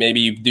 maybe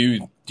you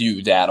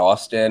do that,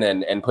 Austin,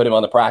 and put him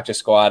on the practice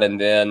squad,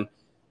 and then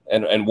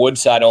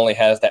Woodside only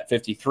has that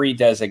 53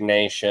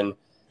 designation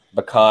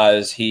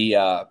because he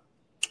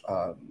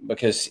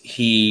because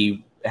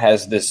he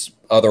has this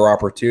other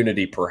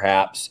opportunity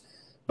perhaps,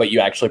 but you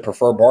actually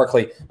prefer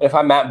Barkley. But if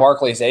I'm Matt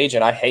Barkley's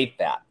agent, I hate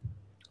that.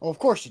 Well, of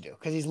course you do,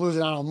 because he's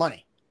losing out on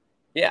money.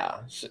 Yeah,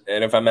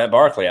 and if I'm Matt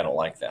Barkley, I don't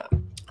like that.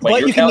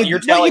 But you're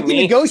telling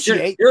me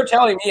negotiate. You're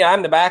telling me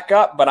I'm the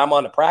backup, but I'm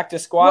on the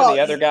practice squad. Well,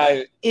 the other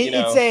guy,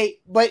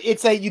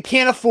 it's you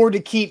can't afford to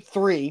keep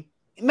 3.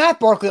 Matt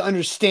Barkley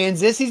understands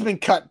this. He's been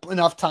cut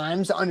enough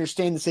times to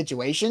understand the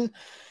situation.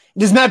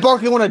 Does Matt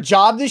Barkley want a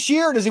job this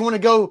year? Or does he want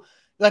to go,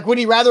 would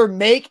he rather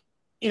make,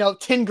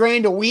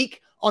 $10,000 a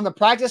week on the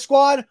practice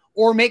squad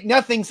or make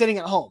nothing sitting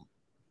at home?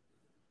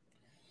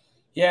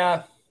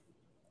 Yeah.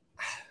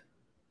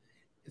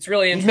 It's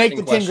really interesting.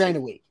 Make the $10,000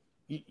 a week.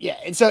 Yeah.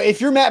 And so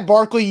if you're Matt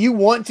Barkley, you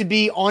want to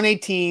be on a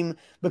team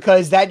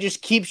because that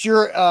just keeps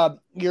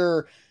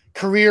your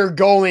career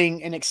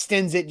going and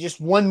extends it just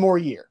one more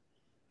year.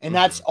 And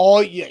that's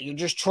all you're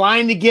just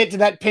trying to get to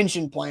that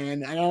pension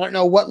plan. And I don't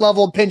know what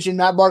level of pension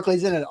Matt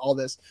Barkley's in all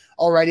this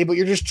already, but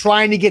you're just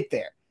trying to get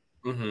there.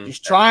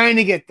 Just trying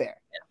to get there.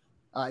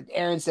 Yeah.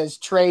 Aaron says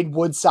trade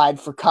Woodside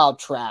for Kyle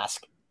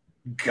Trask.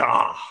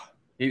 God,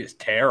 he was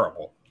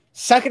terrible.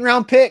 2nd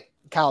round pick,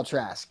 Kyle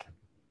Trask.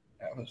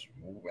 That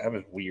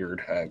was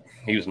weird.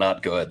 He was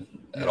not good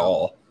at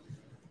all.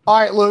 All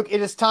right, Luke,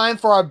 it is time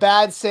for our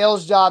Bad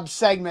Sales Job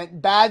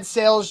segment. Bad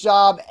Sales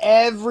Job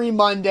every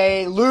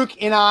Monday. Luke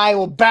and I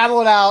will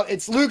battle it out.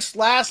 It's Luke's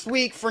last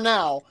week for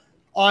now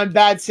on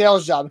Bad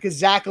Sales Job because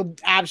Zach will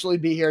absolutely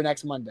be here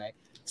next Monday.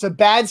 So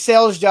Bad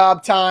Sales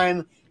Job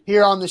time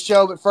here on the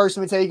show. But first,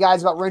 let me tell you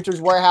guys about Renters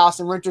Warehouse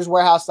and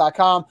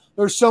renterswarehouse.com.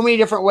 There's so many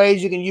different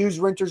ways you can use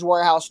Renters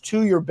Warehouse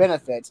to your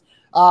benefit.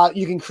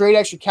 You can create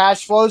extra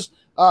cash flows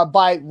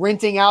by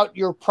renting out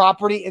your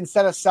property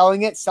instead of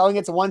selling it. Selling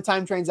it's a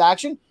one-time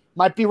transaction.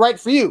 Might be right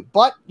for you,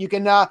 but you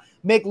can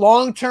make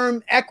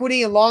long-term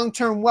equity and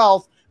long-term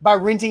wealth by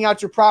renting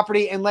out your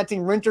property and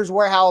letting Renters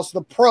Warehouse,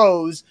 the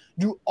pros,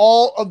 do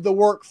all of the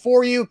work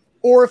for you.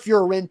 Or if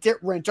you're a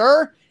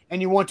renter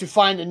and you want to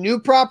find a new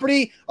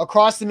property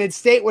across the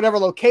mid-state, whatever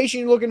location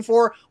you're looking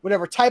for,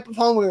 whatever type of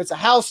home, whether it's a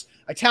house,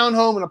 a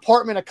townhome, an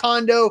apartment, a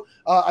condo,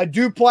 a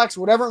duplex,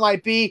 whatever it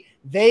might be,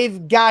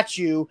 they've got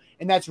you,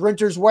 and that's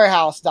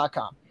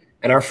renterswarehouse.com.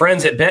 And our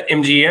friends at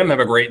BetMGM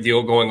have a great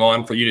deal going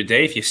on for you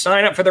today. If you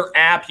sign up for their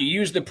app, you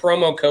use the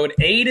promo code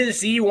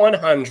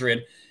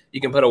A2Z100,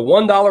 you can put a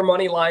 $1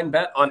 money line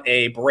bet on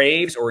a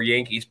Braves or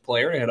Yankees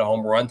player to hit a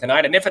home run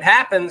tonight. And if it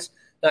happens,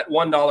 that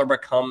 $1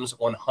 becomes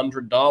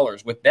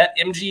 $100 with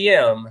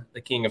BetMGM,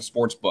 the king of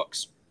sports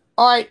books.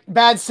 All right,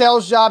 Bad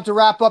Sales Job to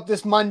wrap up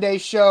this Monday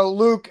show.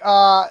 Luke,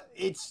 are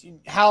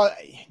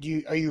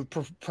you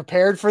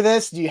prepared for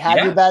this? Do you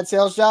have your Bad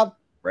Sales Job?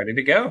 Ready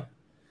to go.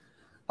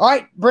 All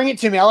right, bring it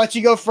to me. I'll let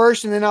you go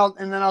first, and then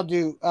I'll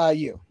do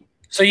you.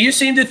 So you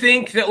seem to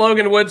think that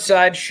Logan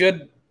Woodside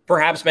should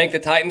perhaps make the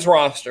Titans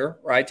roster,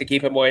 right, to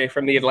keep him away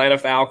from the Atlanta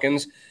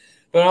Falcons.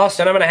 But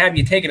Austin, I'm going to have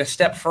you take it a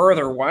step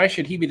further. Why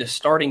should he be the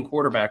starting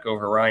quarterback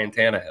over Ryan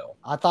Tannehill?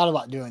 I thought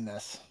about doing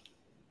this.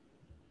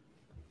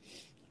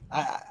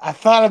 I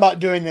thought about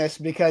doing this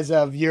because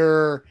of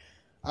your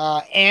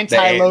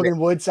anti-Logan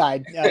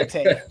Woodside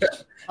take.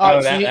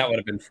 That would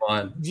have been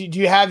fun. Do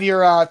you have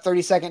your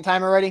 30-second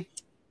timer ready?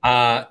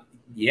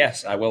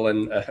 Yes, I will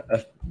in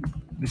a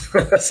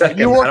second.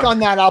 You work on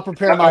that. I'll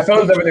prepare my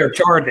phone's over there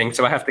charging,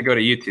 so I have to go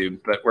to YouTube,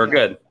 but we're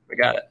good. We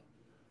got it.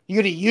 You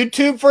go to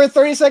YouTube for a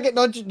 30-second?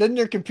 Doesn't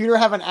your computer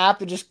have an app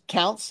that just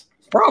counts?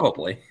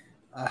 Probably.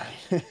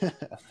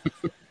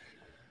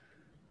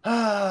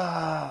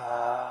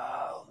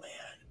 Oh, man.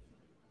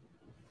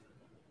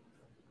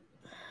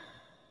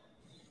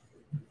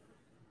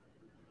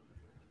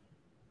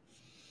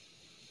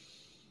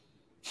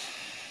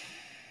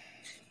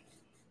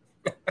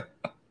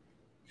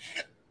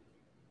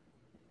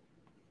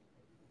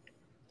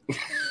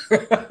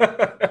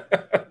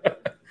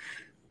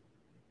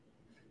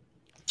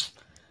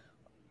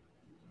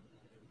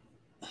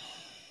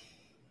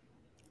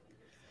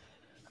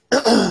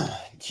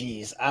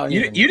 Jeez,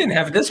 you didn't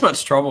have this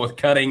much trouble with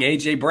cutting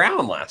A.J.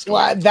 Brown last week.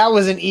 Well, that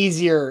was an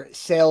easier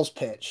sales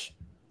pitch.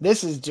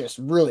 This is just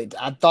really.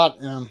 I thought.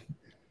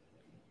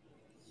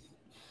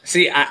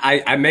 See,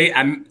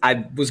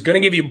 I was going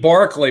to give you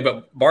Barkley,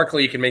 but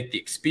Barkley you can make the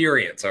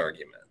experience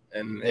argument,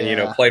 and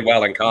played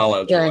well in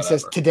college. Karen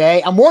says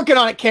today I'm working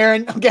on it.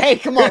 Karen, okay,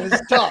 come on,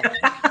 this is tough,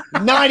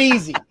 not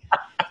easy.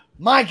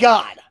 My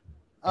God.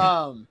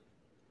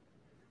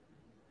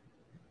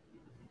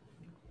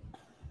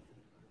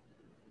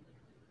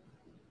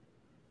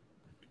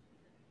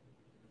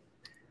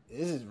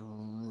 This is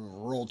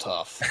real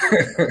tough.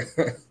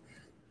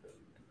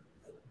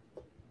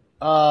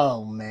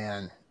 Oh,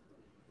 man.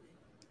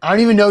 I don't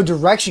even know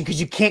direction because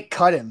you can't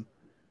cut him.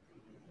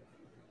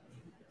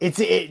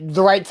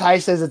 The right tie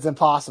says it's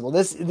impossible.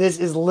 This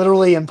is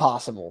literally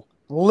impossible.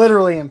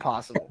 Literally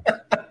impossible.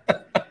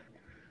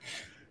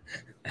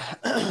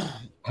 I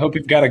hope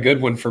you've got a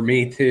good one for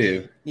me,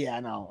 too. Yeah, I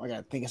know. I got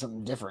to think of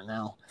something different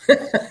now.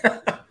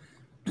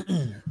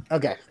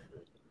 Okay.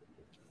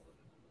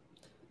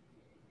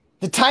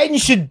 The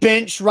Titans should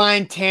bench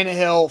Ryan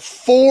Tannehill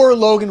for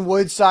Logan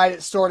Woodside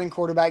at starting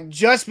quarterback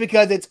just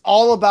because it's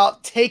all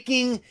about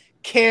taking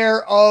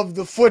care of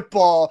the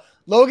football.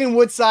 Logan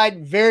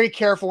Woodside, very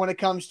careful when it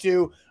comes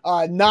to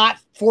not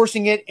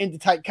forcing it into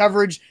tight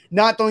coverage,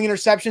 not throwing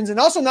interceptions, and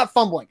also not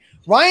fumbling.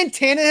 Ryan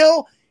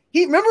Tannehill,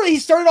 he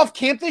started off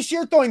camp this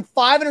year throwing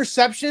 5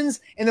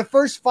 interceptions in the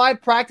first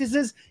 5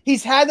 practices.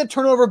 He's had the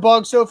turnover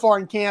bug so far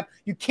in camp.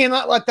 You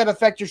cannot let that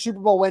affect your Super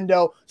Bowl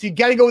window. So you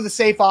got to go with a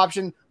safe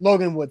option,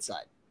 Logan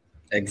Woodside.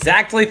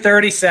 Exactly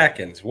 30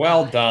 seconds.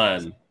 Well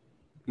done.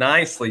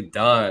 Nicely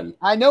done.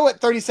 I know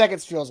what 30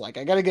 seconds feels like.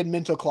 I got a good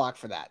mental clock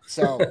for that.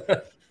 So,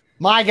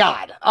 my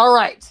God. All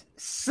right.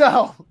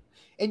 So,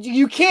 and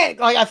you can't,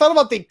 I thought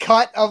about the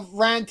cut of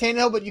Ryan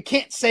Tannehill, but you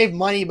can't save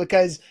money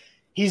because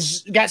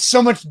he's got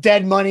so much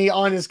dead money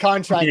on his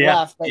contract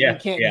left that you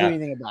can't do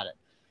anything about it.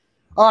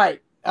 All right.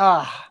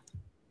 All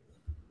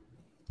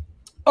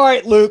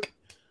right, Luke.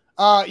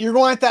 You're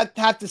going to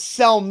have to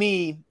sell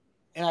me,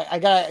 and I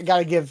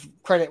gotta give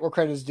credit where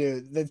credit is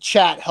due. The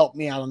chat helped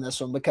me out on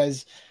this one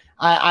because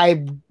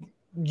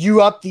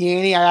you upped the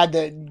ante. I had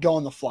to go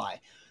on the fly.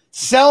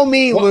 Sell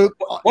me, Luke.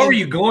 What were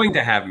you going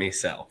to have me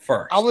sell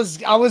first? I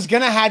was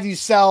gonna have you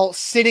sell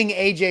sitting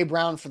AJ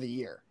Brown for the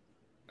year.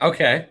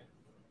 Okay.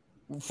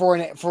 For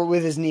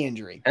with his knee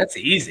injury. That's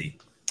easy.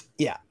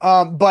 Yeah.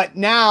 But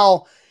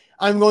now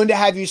I'm going to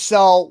have you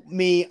sell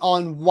me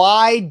on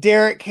why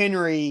Derrick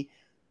Henry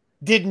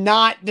did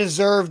not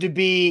deserve to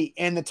be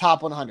in the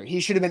top 100. He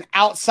should have been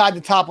outside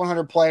the top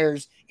 100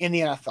 players in the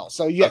NFL.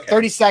 So you have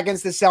 30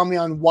 seconds to sell me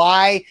on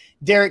why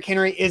Derrick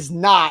Henry is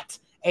not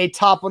a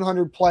top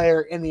 100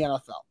 player in the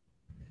NFL.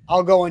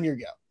 I'll go on your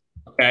go.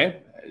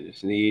 Okay. I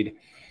just need.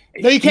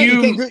 No, you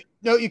can't.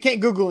 You can't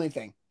Google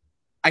anything.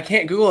 I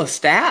can't Google a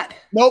stat?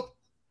 Nope.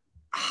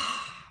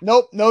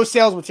 Nope. No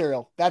sales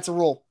material. That's a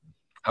rule.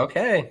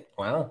 Okay.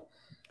 Well,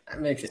 that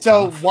makes it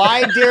so tough.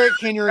 Why Derrick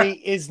Henry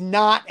is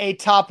not a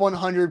top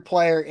 100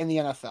 player in the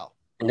NFL?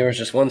 There was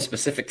just one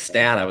specific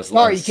stat I was.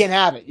 Sorry, you can't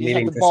have it. You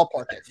have to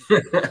ballpark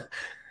it.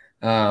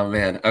 Oh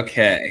man.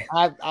 Okay.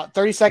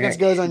 30 seconds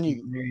goes on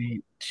you.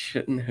 Henry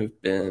shouldn't have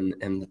been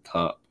in the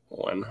top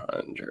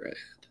 100.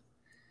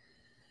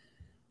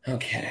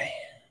 Okay.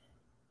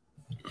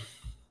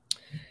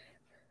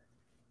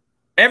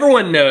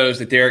 Everyone knows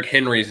that Derrick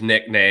Henry's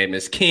nickname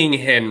is King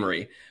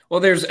Henry. Well,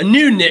 there's a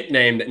new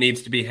nickname that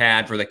needs to be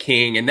had for the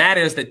King, and that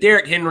is that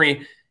Derrick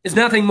Henry is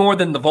nothing more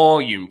than the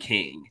volume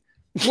king.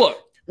 Look,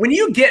 when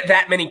you get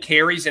that many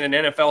carries in an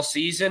NFL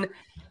season,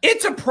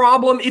 it's a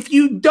problem if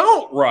you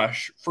don't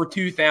rush for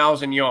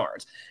 2,000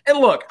 yards. And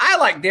look, I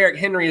like Derrick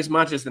Henry as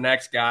much as the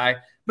next guy,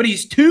 but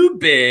he's too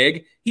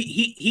big.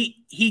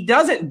 He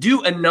doesn't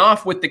do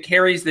enough with the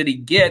carries that he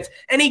gets,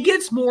 and he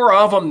gets more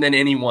of them than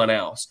anyone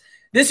else.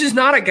 This is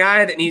not a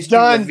guy that needs to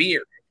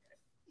revere.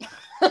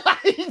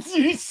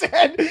 You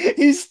said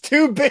he's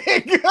too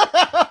big.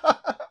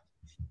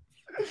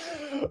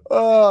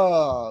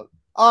 All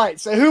right,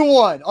 so who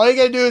won? All you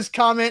got to do is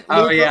comment.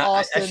 Luke or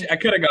Austin. I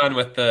could have gone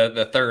with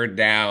the third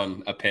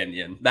down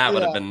opinion. That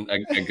would have been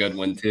a good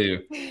one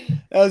too.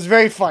 That was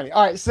very funny.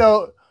 All right,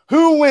 so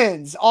who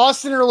wins,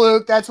 Austin or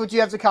Luke? That's what you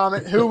have to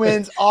comment. Who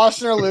wins,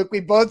 Austin or Luke? We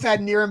both had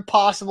near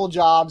impossible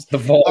jobs. The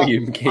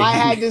volume king. I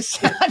had to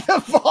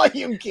the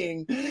volume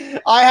king.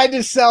 I had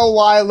to sell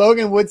why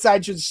Logan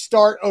Woodside should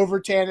start over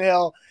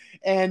Tannehill,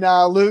 and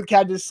Luke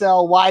had to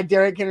sell why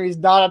Derrick Henry is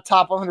not a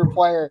top 100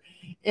 player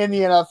in the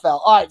NFL.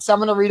 All right, so I'm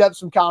going to read up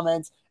some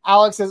comments.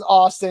 Alex says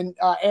Austin.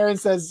 Aaron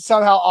says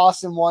somehow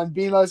Austin won.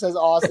 BMO says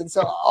Austin.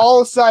 So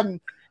all of a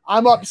sudden,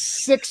 I'm up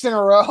 6 in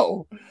a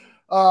row.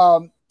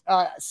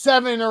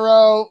 7 in a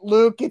row.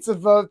 Luke gets a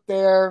vote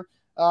there.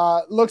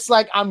 Looks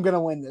like I'm going to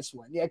win this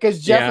one. Yeah,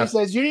 because Jeffrey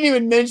says you didn't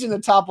even mention the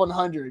top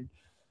 100.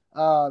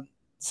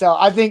 So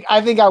I think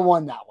I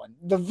won that one.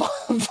 The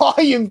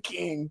volume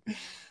king.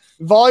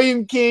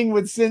 Volume King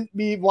would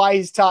be why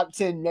he's top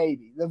 10,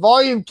 maybe. The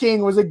Volume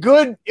King was a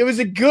good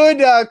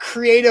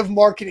creative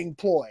marketing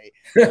ploy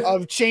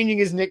of changing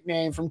his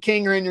nickname from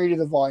King Henry to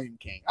the Volume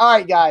King. All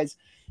right, guys,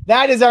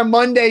 that is our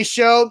Monday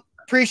show.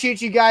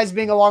 Appreciate you guys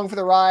being along for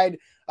the ride.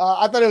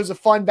 I thought it was a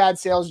fun, bad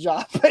sales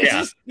job. But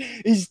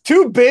he's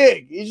too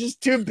big. He's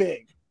just too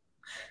big.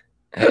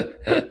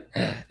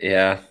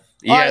 Yeah.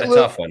 You had a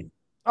tough one.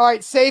 All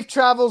right, safe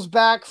travels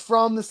back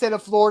from the state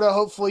of Florida.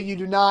 Hopefully you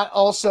do not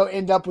also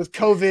end up with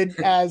COVID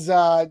as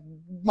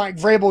Mike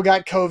Vrabel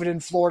got COVID in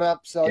Florida.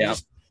 So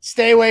just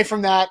stay away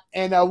from that.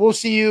 And we'll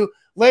see you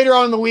later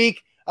on in the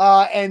week.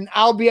 And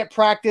I'll be at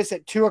practice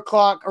at 2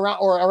 o'clock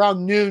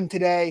around noon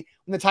today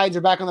when the Titans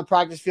are back on the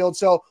practice field.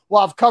 So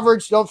we'll have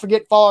coverage. Don't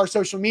forget, follow our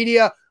social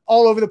media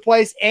all over the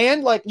place.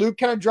 And like Luke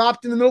kind of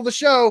dropped in the middle of the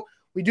show,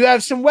 we do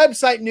have some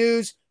website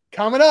news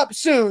coming up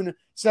soon.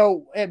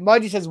 So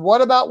Mudgy says,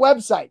 what about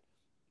website?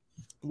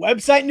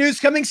 Website news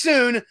coming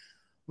soon.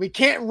 We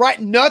can't write.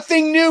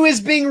 Nothing new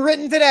is being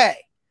written today.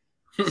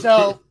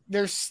 So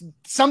there's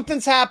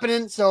something's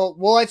happening. So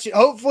we'll let you,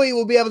 hopefully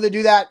we'll be able to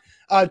do that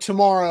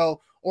tomorrow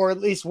or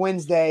at least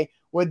Wednesday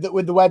with the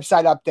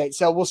website update.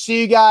 So we'll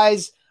see you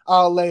guys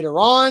later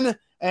on.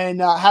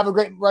 and have a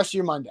great rest of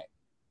your Monday.